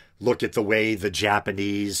 Look at the way the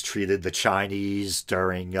Japanese treated the Chinese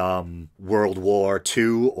during World War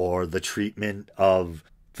II, or the treatment of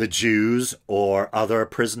the Jews or other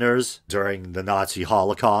prisoners during the Nazi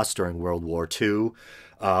Holocaust during World War II,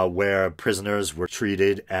 where prisoners were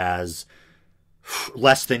treated as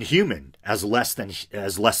less than human, as less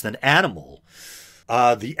than animal.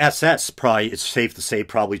 The SS, probably, it's safe to say,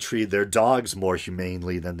 probably treated their dogs more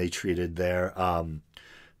humanely than they treated their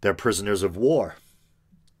prisoners of war,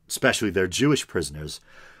 especially their Jewish prisoners.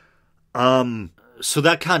 So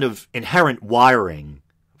that kind of inherent wiring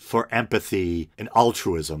for empathy and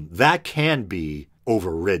altruism, that can be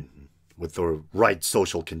overridden with the right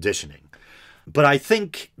social conditioning. But I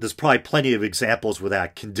think there's probably plenty of examples where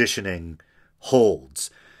that conditioning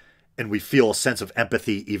holds, and we feel a sense of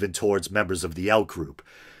empathy even towards members of the outgroup.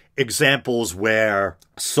 Examples where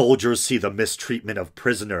soldiers see the mistreatment of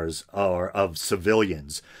prisoners or of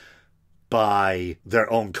civilians by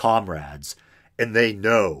their own comrades, and they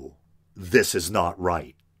know this is not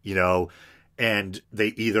right, and they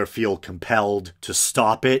either feel compelled to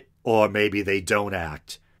stop it, or maybe they don't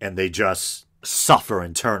act, and they just suffer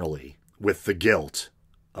internally with the guilt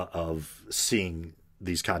of seeing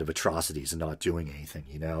these kind of atrocities and not doing anything,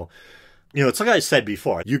 It's like I said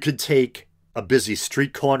before, you could take a busy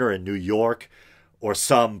street corner in New York or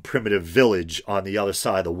some primitive village on the other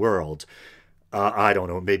side of the world, I don't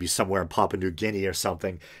know, maybe somewhere in Papua New Guinea or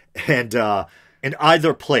something, and in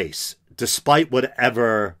either place, despite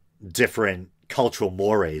whatever different cultural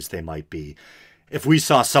mores they might be, if we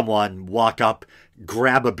saw someone walk up,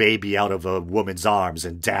 grab a baby out of a woman's arms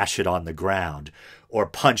and dash it on the ground, or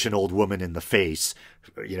punch an old woman in the face,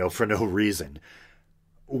 for no reason,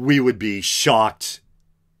 we would be shocked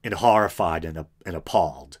and horrified and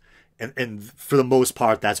appalled. And for the most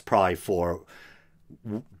part, that's probably for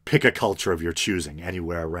pick a culture of your choosing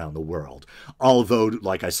anywhere around the world. Although,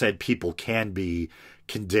 like I said, people can be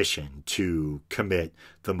conditioned to commit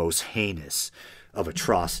the most heinous of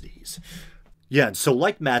atrocities. Yeah, and so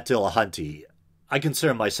like Matt Dillahunty, I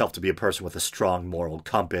consider myself to be a person with a strong moral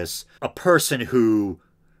compass, a person who,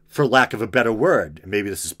 for lack of a better word, and maybe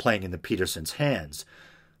this is playing into Peterson's hands,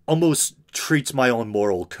 almost treats my own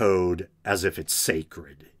moral code as if it's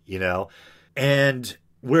sacred, you know? And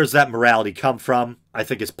where does that morality come from? I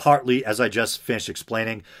think it's partly, as I just finished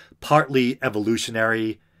explaining, partly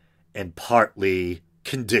evolutionary and partly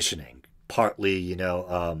conditioning, partly,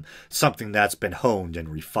 something that's been honed and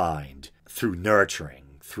refined through nurturing,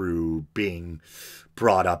 through being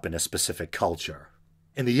brought up in a specific culture.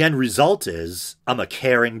 And the end result is I'm a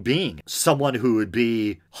caring being, someone who would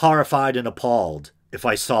be horrified and appalled if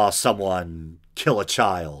I saw someone kill a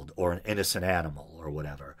child or an innocent animal or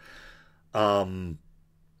whatever.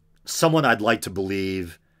 Someone I'd like to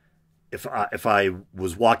believe if I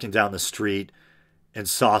was walking down the street and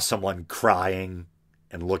saw someone crying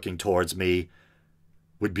and looking towards me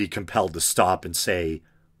would be compelled to stop and say,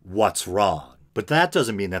 "What's wrong?" But that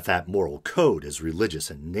doesn't mean that moral code is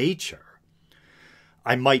religious in nature.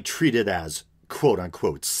 I might treat it as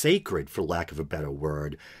quote-unquote sacred, for lack of a better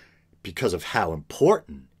word, because of how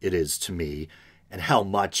important it is to me and how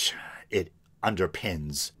much it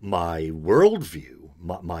underpins my worldview,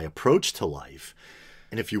 my approach to life.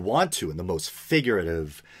 And if you want to, in the most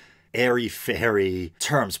figurative, airy-fairy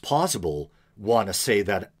terms possible, want to say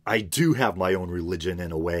that I do have my own religion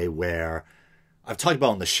in a way where I've talked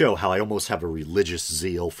about on the show how I almost have a religious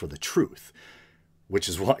zeal for the truth, which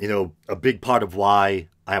is what, a big part of why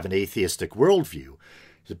I have an atheistic worldview,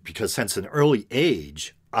 because since an early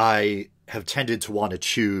age, I have tended to want to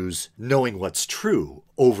choose knowing what's true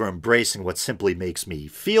over embracing what simply makes me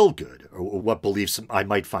feel good or what beliefs I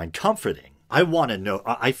might find comforting. I want to know,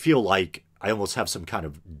 I feel like I almost have some kind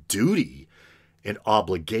of duty and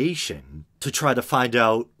obligation to try to find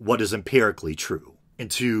out what is empirically true and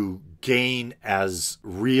to gain as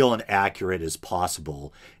real and accurate as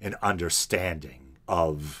possible an understanding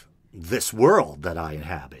of this world that I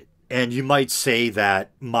inhabit. And you might say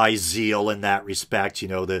that my zeal in that respect,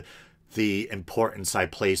 the importance I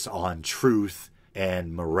place on truth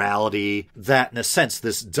and morality, that in a sense,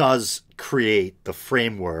 this does create the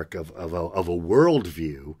framework of a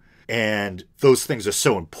worldview. And those things are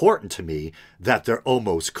so important to me that they're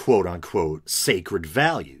almost quote unquote sacred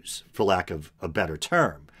values, for lack of a better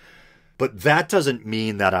term. But that doesn't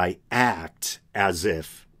mean that I act as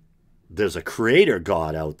if there's a creator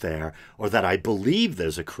God out there, or that I believe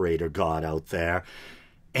there's a creator God out there.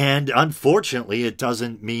 And unfortunately, it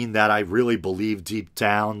doesn't mean that I really believe deep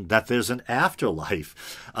down that there's an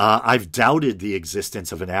afterlife. I've doubted the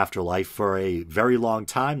existence of an afterlife for a very long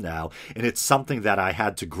time now, and it's something that I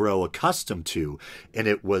had to grow accustomed to. And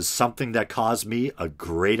it was something that caused me a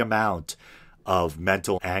great amount of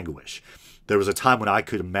mental anguish. There was a time when I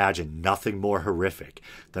could imagine nothing more horrific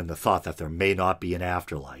than the thought that there may not be an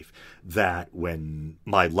afterlife. That when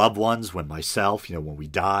my loved ones, when myself, when we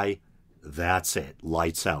die, that's it.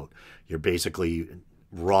 Lights out. You're basically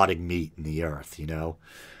rotting meat in the earth,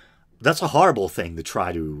 That's a horrible thing to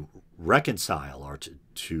try to reconcile or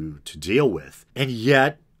to deal with. And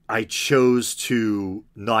yet I chose to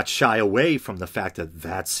not shy away from the fact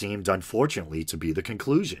that seemed, unfortunately, to be the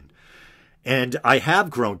conclusion. And I have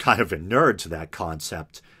grown kind of a nerd to that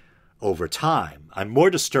concept over time. I'm more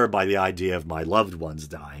disturbed by the idea of my loved ones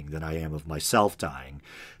dying than I am of myself dying.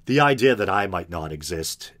 The idea that I might not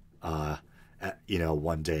exist,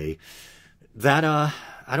 one day, that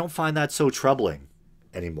I don't find that so troubling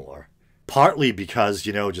anymore. Partly because,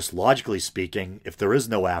 just logically speaking, if there is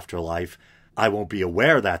no afterlife, I won't be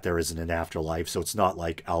aware that there isn't an afterlife, so it's not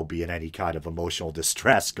like I'll be in any kind of emotional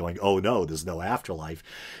distress going, oh no, there's no afterlife.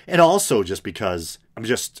 And also just because I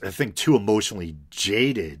think, too emotionally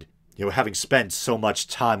jaded, having spent so much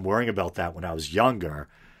time worrying about that when I was younger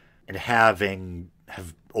and have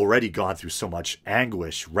already gone through so much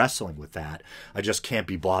anguish wrestling with that, I just can't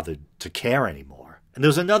be bothered to care anymore. And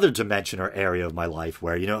there's another dimension or area of my life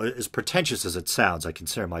where, as pretentious as it sounds, I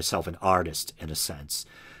consider myself an artist in a sense.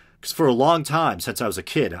 Because for a long time, since I was a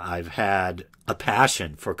kid, I've had a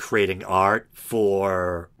passion for creating art,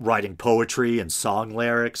 for writing poetry and song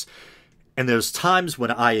lyrics. And there's times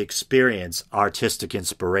when I experience artistic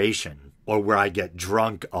inspiration, or where I get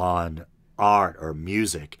drunk on art or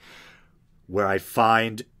music, where I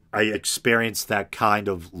find I experience that kind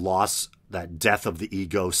of loss, that death of the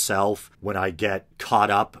ego self, when I get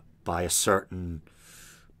caught up by a certain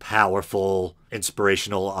powerful,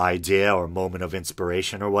 inspirational idea or moment of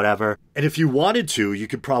inspiration or whatever. And if you wanted to, you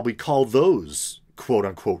could probably call those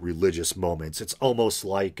quote-unquote religious moments. It's almost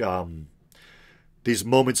like these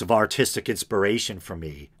moments of artistic inspiration for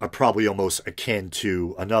me are probably almost akin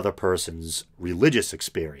to another person's religious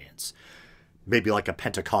experience. Maybe like a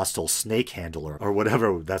Pentecostal snake handler or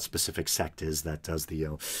whatever that specific sect is that does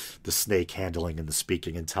the snake handling and the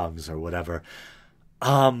speaking in tongues or whatever.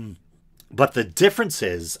 But the difference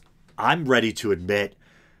is I'm ready to admit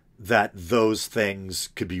that those things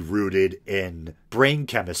could be rooted in brain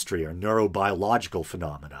chemistry or neurobiological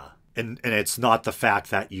phenomena. And it's not the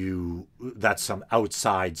fact that some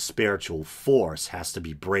outside spiritual force has to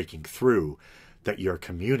be breaking through that you're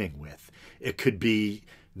communing with. It could be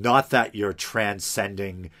not that you're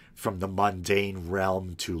transcending from the mundane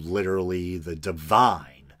realm to literally the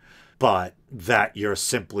divine, but that you're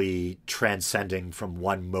simply transcending from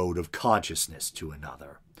one mode of consciousness to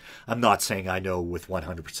another. I'm not saying I know with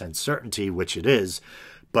 100% certainty which it is,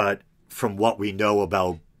 but from what we know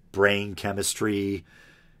about brain chemistry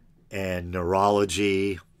and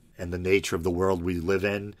neurology and the nature of the world we live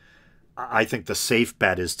in, I think the safe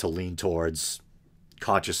bet is to lean towards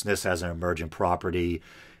consciousness as an emergent property,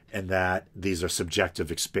 and that these are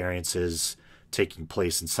subjective experiences taking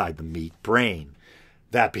place inside the meat brain.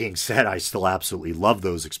 That being said, I still absolutely love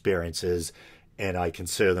those experiences, and I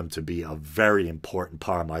consider them to be a very important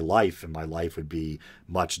part of my life, and my life would be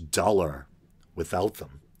much duller without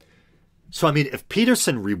them. So, I mean, if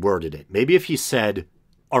Peterson reworded it, maybe if he said,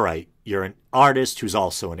 all right, you're an artist who's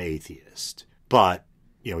also an atheist, but,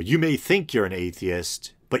 you may think you're an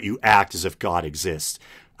atheist, but you act as if God exists.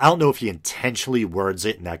 I don't know if he intentionally words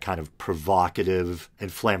it in that kind of provocative,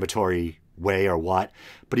 inflammatory way or what,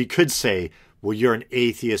 but he could say, well, you're an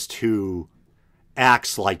atheist who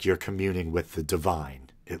acts like you're communing with the divine,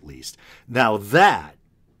 at least. Now that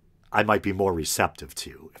I might be more receptive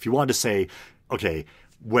to. If you wanted to say, okay,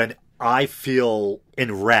 when I feel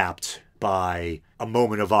enwrapped by a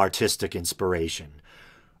moment of artistic inspiration,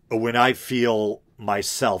 or when I feel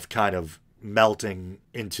myself kind of melting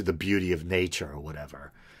into the beauty of nature or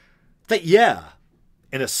whatever, that, yeah,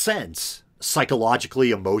 in a sense,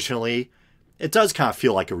 psychologically, emotionally, it does kind of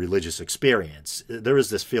feel like a religious experience. There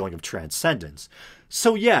is this feeling of transcendence.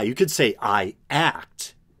 So yeah, you could say I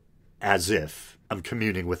act as if I'm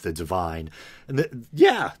communing with the divine. And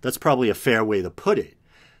yeah, that's probably a fair way to put it.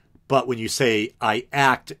 But when you say I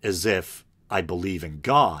act as if I believe in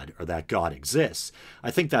God or that God exists,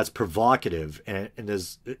 I think that's provocative, and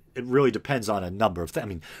it really depends on a number of things. I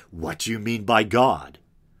mean, what do you mean by God?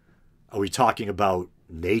 Are we talking about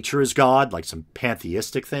nature as God, like some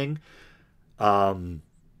pantheistic thing? Are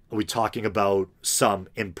we talking about some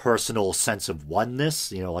impersonal sense of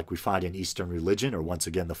oneness, like we find in Eastern religion, or once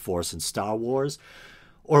again the Force in Star Wars?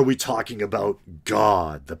 Or are we talking about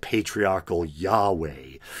God, the patriarchal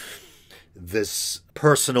Yahweh, this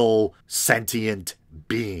personal sentient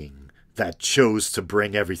being that chose to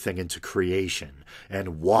bring everything into creation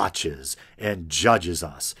and watches and judges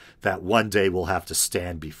us, that one day we'll have to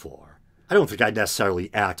stand before? I don't think I necessarily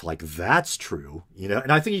act like that's true,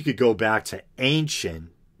 and I think you could go back to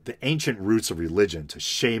the ancient roots of religion, to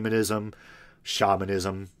shamanism,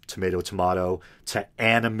 tomato, tomato, to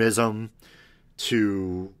animism,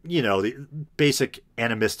 to, the basic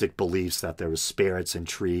animistic beliefs that there was spirits in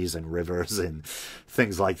trees and rivers and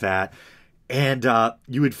things like that. And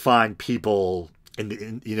you would find people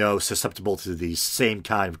susceptible to these same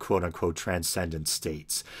kind of quote-unquote transcendent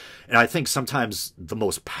states. And I think sometimes the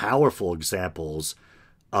most powerful examples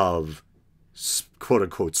of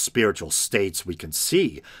quote-unquote spiritual states we can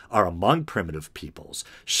see are among primitive peoples.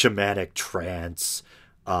 Shamanic trance,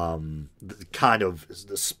 kind of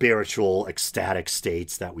the spiritual ecstatic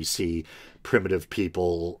states that we see primitive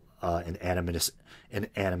people in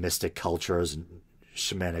animistic cultures and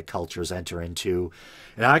shamanic cultures enter into.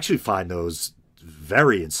 And I actually find those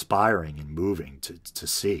very inspiring and moving to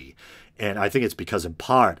see. And I think it's because in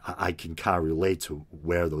part I can kind of relate to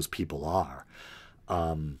where those people are.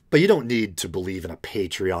 But you don't need to believe in a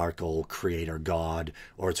patriarchal creator God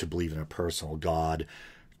or to believe in a personal God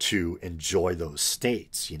to enjoy those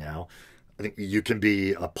states, I think you can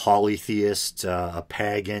be a polytheist, a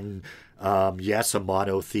pagan, yes, a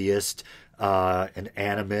monotheist, an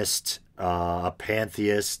animist, a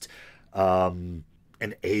pantheist, an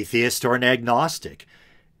atheist, or an agnostic,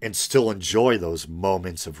 and still enjoy those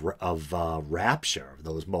moments of rapture,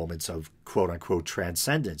 those moments of quote-unquote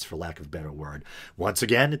transcendence, for lack of a better word. Once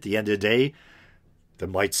again, at the end of the day, there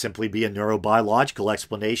might simply be a neurobiological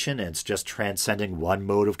explanation, and it's just transcending one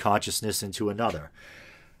mode of consciousness into another.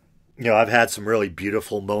 I've had some really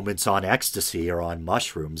beautiful moments on ecstasy or on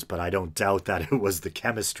mushrooms, but I don't doubt that it was the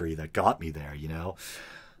chemistry that got me there,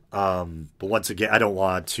 But once again, I don't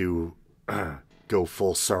want to go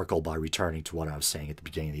full circle by returning to what I was saying at the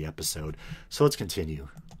beginning of the episode. So let's continue.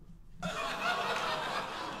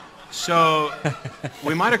 So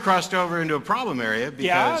we might have crossed over into a problem area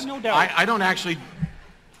because no doubt.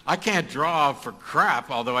 I can't draw for crap,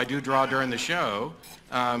 although I do draw during the show.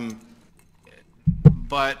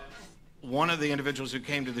 But one of the individuals who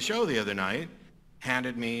came to the show the other night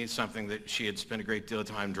handed me something that she had spent a great deal of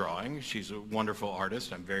time drawing. She's a wonderful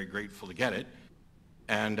artist. I'm very grateful to get it.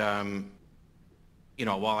 And, you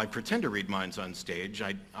know, while I pretend to read minds on stage,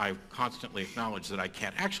 I constantly acknowledge that I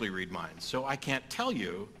can't actually read minds. So I can't tell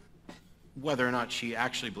you whether or not she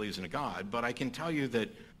actually believes in a God, but I can tell you that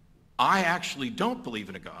I actually don't believe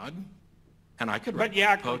in a God, and I could write But you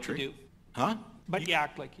act poetry. like you do. Huh? But you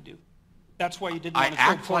act like you do. That's why you didn't I want to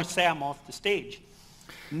throw act poor like- Sam off the stage.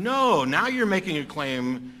 No, now you're making a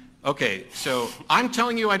claim. Okay, so I'm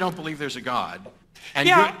telling you I don't believe there's a God, and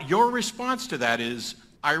Yeah. your response to that is,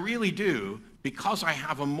 I really do, because I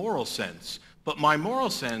have a moral sense. But my moral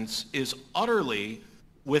sense is utterly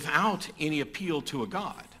without any appeal to a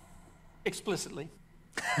God, Explicitly.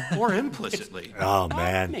 or implicitly. Oh,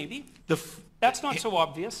 man. Maybe. The f- That's not so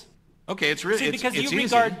obvious. Okay, it's really See, because it's you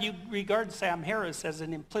easy. regard Sam Harris as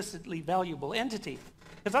an implicitly valuable entity.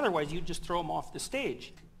 Because otherwise you'd just throw him off the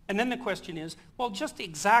stage. And then the question is, well, just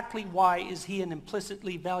exactly why is he an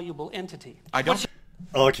implicitly valuable entity? I don't.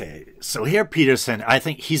 Okay, so here Peterson, I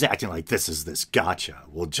think he's acting like this is this gotcha.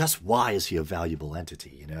 Well, just why is he a valuable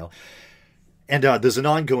entity, you know? And there's an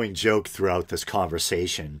ongoing joke throughout this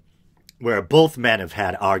conversation where both men have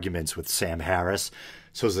had arguments with Sam Harris.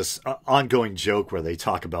 So there's this ongoing joke where they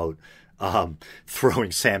talk about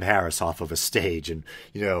throwing Sam Harris off of a stage and,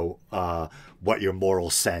 you know, what your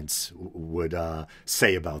moral sense would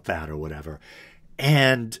say about that or whatever.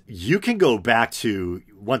 And you can go back to,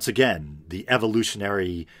 once again, the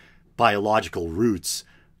evolutionary biological roots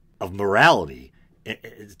of morality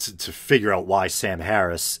to figure out why Sam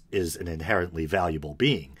Harris is an inherently valuable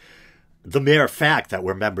being. The mere fact that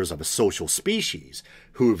we're members of a social species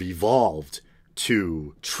who have evolved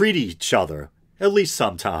to treat each other, at least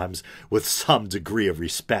sometimes, with some degree of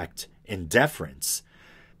respect and deference,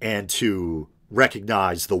 and to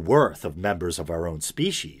recognize the worth of members of our own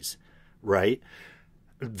species, right?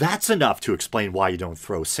 That's enough to explain why you don't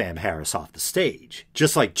throw Sam Harris off the stage.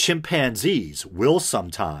 Just like chimpanzees will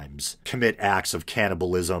sometimes commit acts of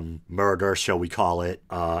cannibalism, murder, shall we call it,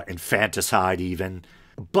 infanticide even.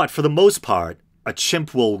 But for the most part, a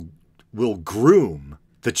chimp will groom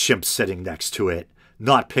the chimp sitting next to it,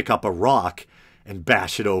 not pick up a rock and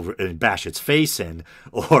bash it over and bash its face in,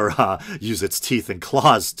 or use its teeth and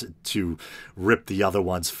claws to rip the other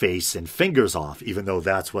one's face and fingers off, even though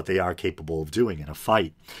that's what they are capable of doing in a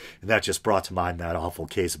fight. And that just brought to mind that awful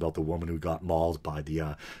case about the woman who got mauled by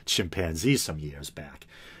the chimpanzees some years back.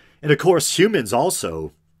 And of course, humans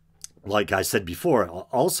also, like I said before,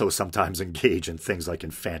 also sometimes engage in things like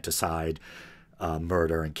infanticide,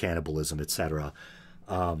 murder, and cannibalism, etc.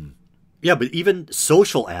 Yeah, but even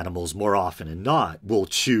social animals, more often than not, will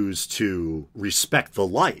choose to respect the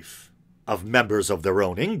life of members of their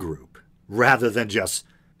own in-group, rather than just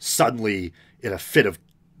suddenly, in a fit of,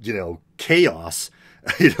 chaos,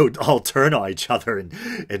 all turn on each other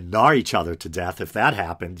and gnaw each other to death. If that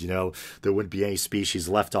happened, there wouldn't be any species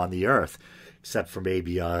left on the earth, except for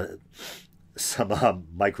maybe some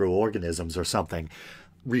microorganisms or something.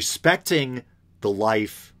 Respecting the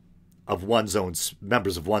life of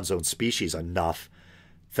members of one's own species enough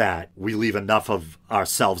that we leave enough of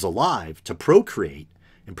ourselves alive to procreate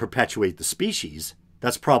and perpetuate the species,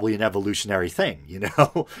 that's probably an evolutionary thing,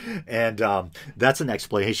 And that's an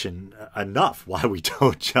explanation enough why we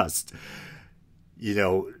don't just,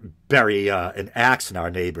 bury an axe in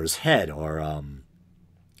our neighbor's head or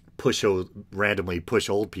randomly push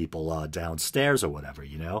old people downstairs or whatever,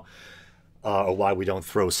 or why we don't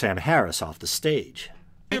throw Sam Harris off the stage.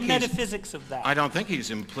 The metaphysics of that. I don't think he's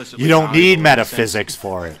implicitly. You don't need valuable metaphysics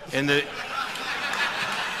for it. in the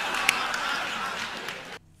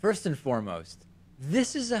First and foremost,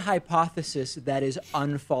 this is a hypothesis that is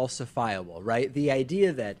unfalsifiable, right? The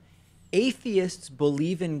idea that atheists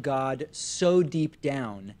believe in God so deep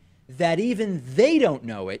down that even they don't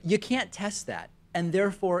know it. You can't test that. And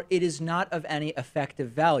therefore, it is not of any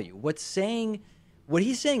effective value. What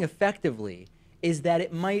he's saying effectively is that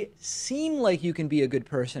it might seem like you can be a good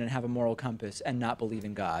person and have a moral compass and not believe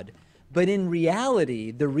in God. But in reality,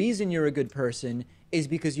 the reason you're a good person is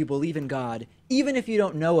because you believe in God, even if you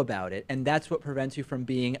don't know about it. And that's what prevents you from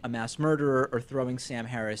being a mass murderer or throwing Sam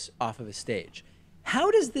Harris off of a stage. How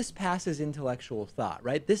does this pass as intellectual thought,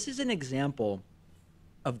 right? This is an example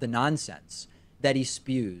of the nonsense that he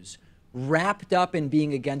spews wrapped up in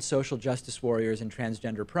being against social justice warriors and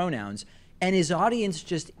transgender pronouns, and his audience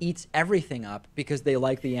just eats everything up because they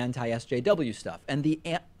like the anti-SJW stuff. And the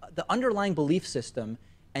underlying belief system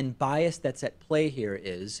and bias that's at play here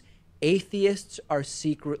is atheists are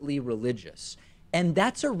secretly religious. And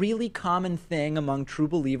that's a really common thing among true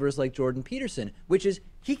believers like Jordan Peterson, which is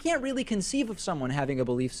he can't really conceive of someone having a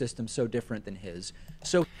belief system so different than his.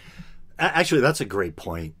 So, actually, that's a great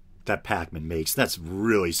point that Pakman makes. That's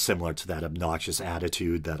really similar to that obnoxious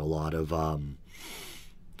attitude that a lot of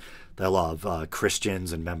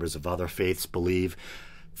Christians and members of other faiths believe,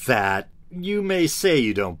 that you may say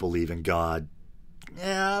you don't believe in God,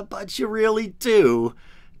 yeah, but you really do.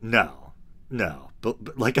 No.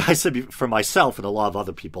 But like I said, for myself and a lot of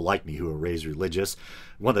other people like me who were raised religious,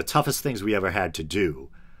 one of the toughest things we ever had to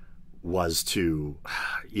do was to,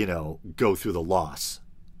 go through the loss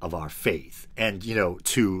of our faith and,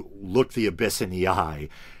 to look the abyss in the eye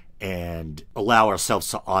and allow ourselves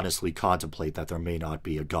to honestly contemplate that there may not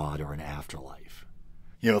be a God or an afterlife.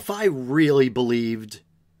 If I really believed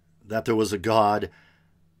that there was a God,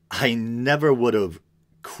 I never would have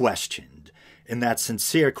questioned. And that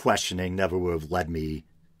sincere questioning never would have led me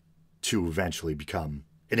to eventually become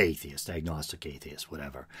an atheist, agnostic atheist,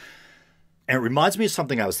 whatever. And it reminds me of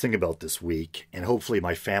something I was thinking about this week, and hopefully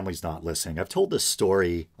my family's not listening. I've told this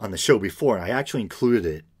story on the show before, and I actually included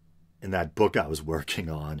it in that book I was working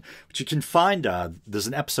on, which you can find. There's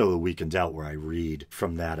an episode of The Week in Doubt where I read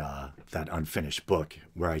from that unfinished book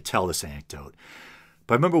where I tell this anecdote.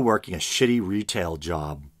 But I remember working a shitty retail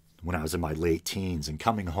job when I was in my late teens and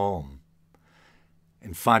coming home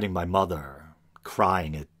and finding my mother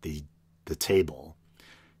crying at the table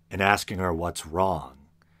and asking her what's wrong.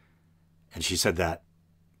 And she said that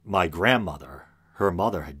my grandmother, her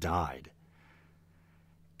mother, had died.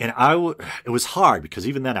 And it was hard because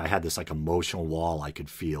even then I had this like emotional wall I could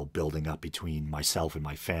feel building up between myself and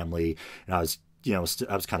my family. And I was,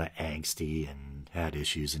 I was kind of angsty and had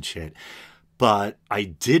issues and shit. But I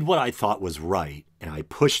did what I thought was right, and I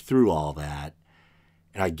pushed through all that,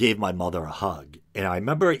 and I gave my mother a hug. And I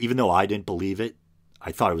remember, even though I didn't believe it,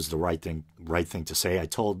 I thought it was the right thing to say. I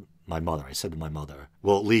told my mother, I said to my mother,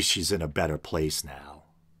 well, at least she's in a better place now,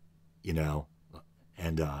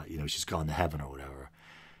 and, she's gone to heaven or whatever.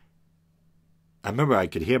 I remember I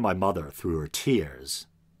could hear my mother through her tears,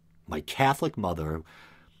 my Catholic mother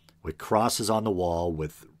with crosses on the wall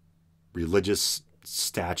with religious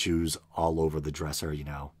statues all over the dresser,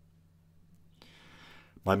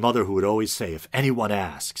 My mother who would always say, if anyone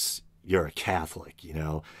asks, you're a Catholic,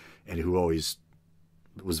 and who always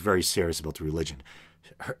was very serious about the religion,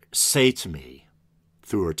 say to me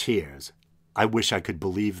through her tears, I wish I could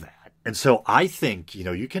believe that. And so I think,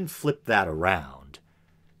 you can flip that around,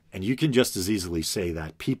 and you can just as easily say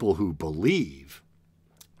that people who believe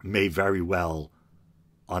may very well,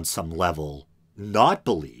 on some level, not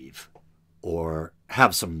believe or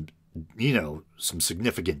have some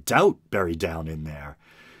significant doubt buried down in there.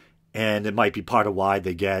 And it might be part of why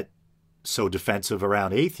they get so defensive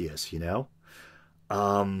around atheists,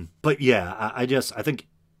 But yeah, I think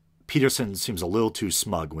Peterson seems a little too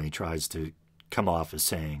smug when he tries to come off as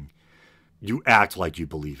saying, you act like you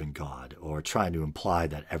believe in God, or trying to imply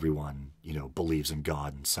that everyone, believes in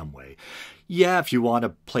God in some way. Yeah, if you want to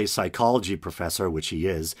play psychology professor, which he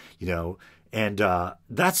is, and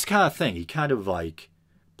that's the kind of thing. He kind of like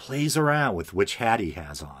plays around with which hat he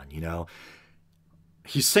has on,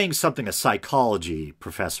 He's saying something a psychology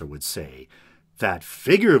professor would say, that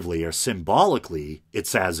figuratively or symbolically,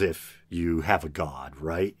 it's as if you have a God,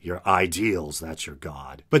 right? Your ideals, that's your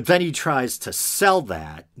God. But then he tries to sell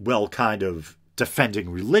that while kind of defending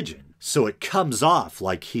religion. So it comes off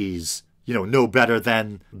like he's, no better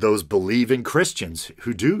than those believing Christians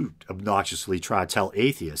who do obnoxiously try to tell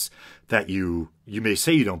atheists that you may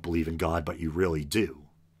say you don't believe in God, but you really do.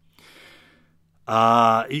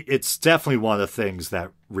 It's definitely one of the things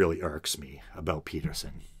that really irks me about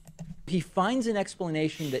Peterson. He finds an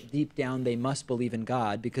explanation that deep down they must believe in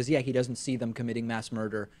God because, he doesn't see them committing mass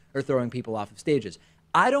murder or throwing people off of stages.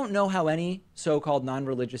 I don't know how any so-called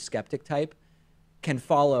non-religious skeptic type can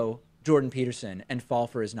follow Jordan Peterson and fall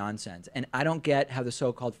for his nonsense. And I don't get how the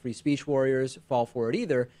so-called free speech warriors fall for it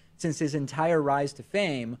either, since his entire rise to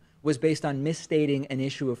fame was based on misstating an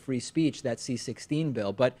issue of free speech, that C-16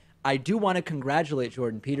 bill. But I do want to congratulate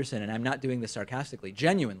Jordan Peterson, and I'm not doing this sarcastically,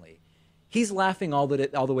 genuinely. He's laughing all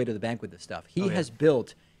the way to the bank with this stuff. He has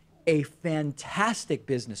built a fantastic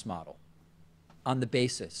business model on the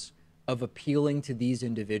basis of appealing to these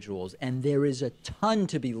individuals, and there is a ton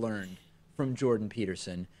to be learned from Jordan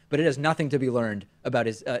Peterson. but it has nothing to be learned about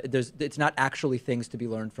his, it's not actually things to be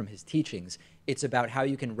learned from his teachings. It's about how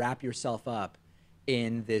you can wrap yourself up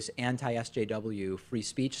in this anti-SJW free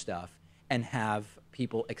speech stuff and have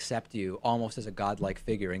people accept you almost as a godlike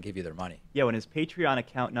figure and give you their money. Yeah, when his Patreon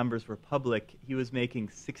account numbers were public, he was making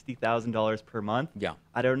 $60,000 per month. Yeah.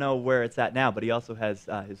 I don't know where it's at now, but he also has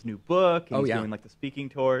his new book, and he's doing like the speaking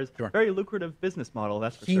tours. Sure. Very lucrative business model,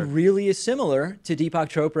 that's for sure. He really is similar to Deepak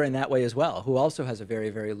Chopra in that way as well, who also has a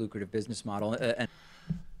very, very lucrative business model.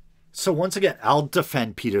 So once again, I'll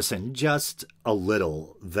defend Peterson just a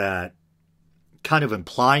little, that kind of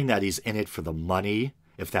implying that he's in it for the money,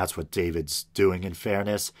 if that's what David's doing in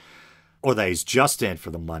fairness, or that he's just in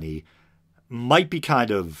for the money, might be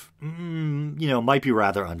kind of, might be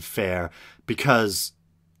rather unfair, because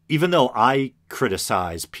even though I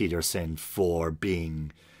criticize Peterson for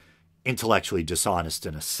being intellectually dishonest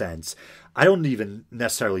in a sense, I don't even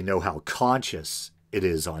necessarily know how conscious it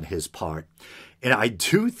is on his part. And I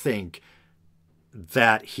do think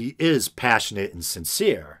that he is passionate and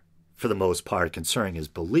sincere, for the most part, concerning his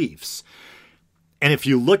beliefs. And if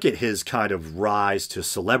you look at his kind of rise to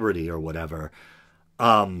celebrity or whatever,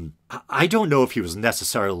 I don't know if he was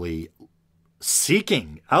necessarily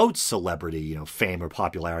seeking out celebrity, fame or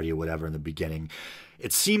popularity or whatever in the beginning.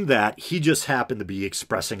 It seemed that he just happened to be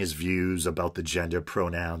expressing his views about the gender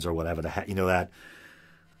pronouns or whatever,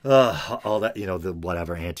 all that, the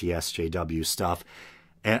whatever anti-SJW stuff.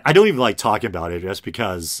 And I don't even like talking about it just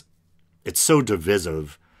because it's so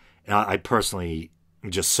divisive. And I personally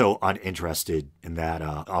am just so uninterested in that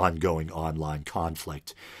ongoing online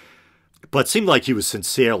conflict. But it seemed like he was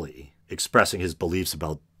sincerely expressing his beliefs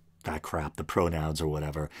about that crap, the pronouns or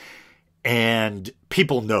whatever. And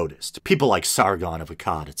people noticed. People like Sargon of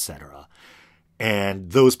Akkad, etc.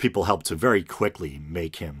 And those people helped to very quickly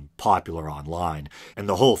make him popular online. And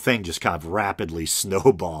the whole thing just kind of rapidly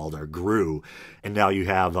snowballed or grew. And now you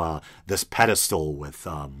have this pedestal with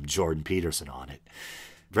Jordan Peterson on it.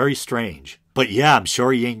 Very strange. But yeah, I'm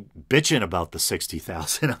sure he ain't bitching about the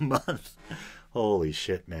 $60,000 a month. Holy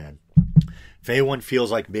shit, man. If anyone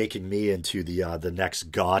feels like making me into the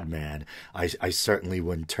next god man, I certainly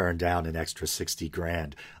wouldn't turn down an extra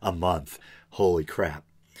 $60,000 a month. Holy crap.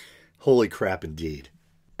 Holy crap indeed.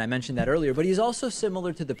 I mentioned that earlier, but he's also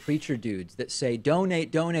similar to the preacher dudes that say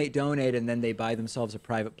donate, donate, donate, and then they buy themselves a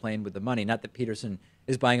private plane with the money. Not that Peterson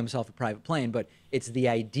is buying himself a private plane, but it's the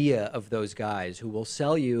idea of those guys who will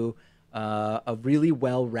sell you a really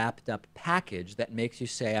well wrapped up package that makes you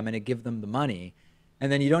say, I'm going to give them the money.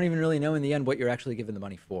 And then you don't even really know in the end what you're actually giving the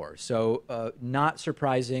money for. So not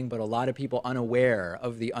surprising, but a lot of people unaware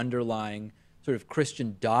of the underlying sort of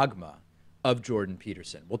Christian dogma of Jordan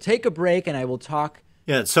Peterson. We'll take a break and I will talk.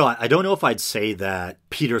 Yeah, so I don't know if I'd say that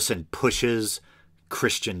Peterson pushes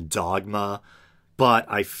Christian dogma,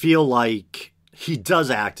 but I feel like he does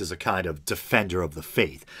act as a kind of defender of the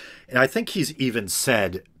faith. And I think he's even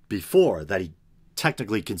said before that he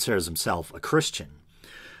technically considers himself a Christian.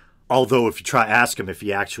 Although if you try to ask him if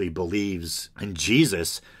he actually believes in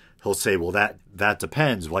Jesus, he'll say, well, that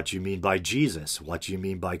depends what you mean by Jesus, what you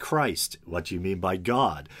mean by Christ, what you mean by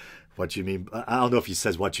God, what you mean. I don't know if he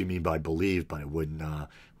says what you mean by believe, but it wouldn't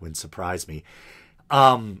surprise me.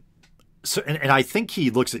 So I think he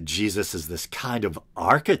looks at Jesus as this kind of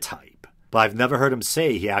archetype, but I've never heard him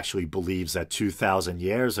say he actually believes that 2,000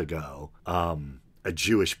 years ago, a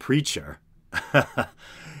Jewish preacher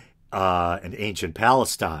in ancient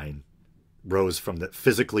Palestine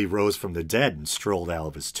physically rose from the dead and strolled out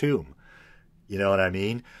of his tomb. You know what I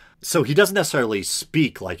mean? So he doesn't necessarily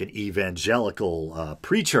speak like an evangelical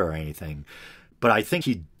preacher or anything, but I think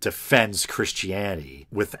he defends Christianity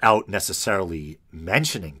without necessarily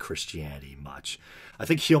mentioning Christianity much. I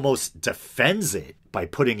think he almost defends it by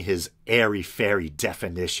putting his airy-fairy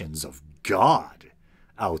definitions of God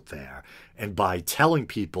out there and by telling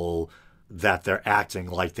people that they're acting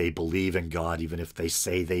like they believe in God even if they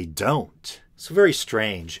say they don't. So very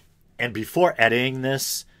strange. And before editing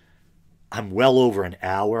this, I'm well over an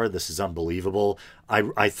hour. This is unbelievable.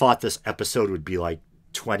 I thought this episode would be like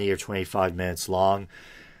 20 or 25 minutes long.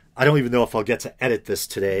 I don't even know if I'll get to edit this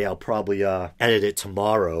today. I'll probably edit it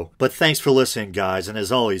tomorrow. But thanks for listening, guys. And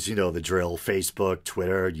as always, you know the drill. Facebook,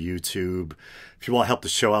 Twitter, YouTube. If you want to help the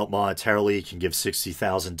show out monetarily, you can give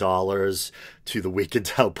 $60,000 to the Week in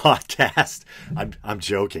Doubt podcast. I'm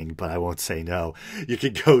joking, but I won't say no. You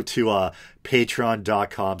can go to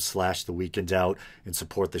patreon.com/The Week in Doubt and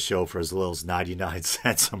support the show for as little as 99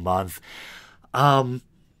 cents a month. And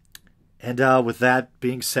with that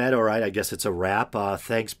being said, all right, I guess it's a wrap.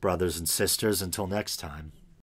 Thanks, brothers and sisters. Until next time.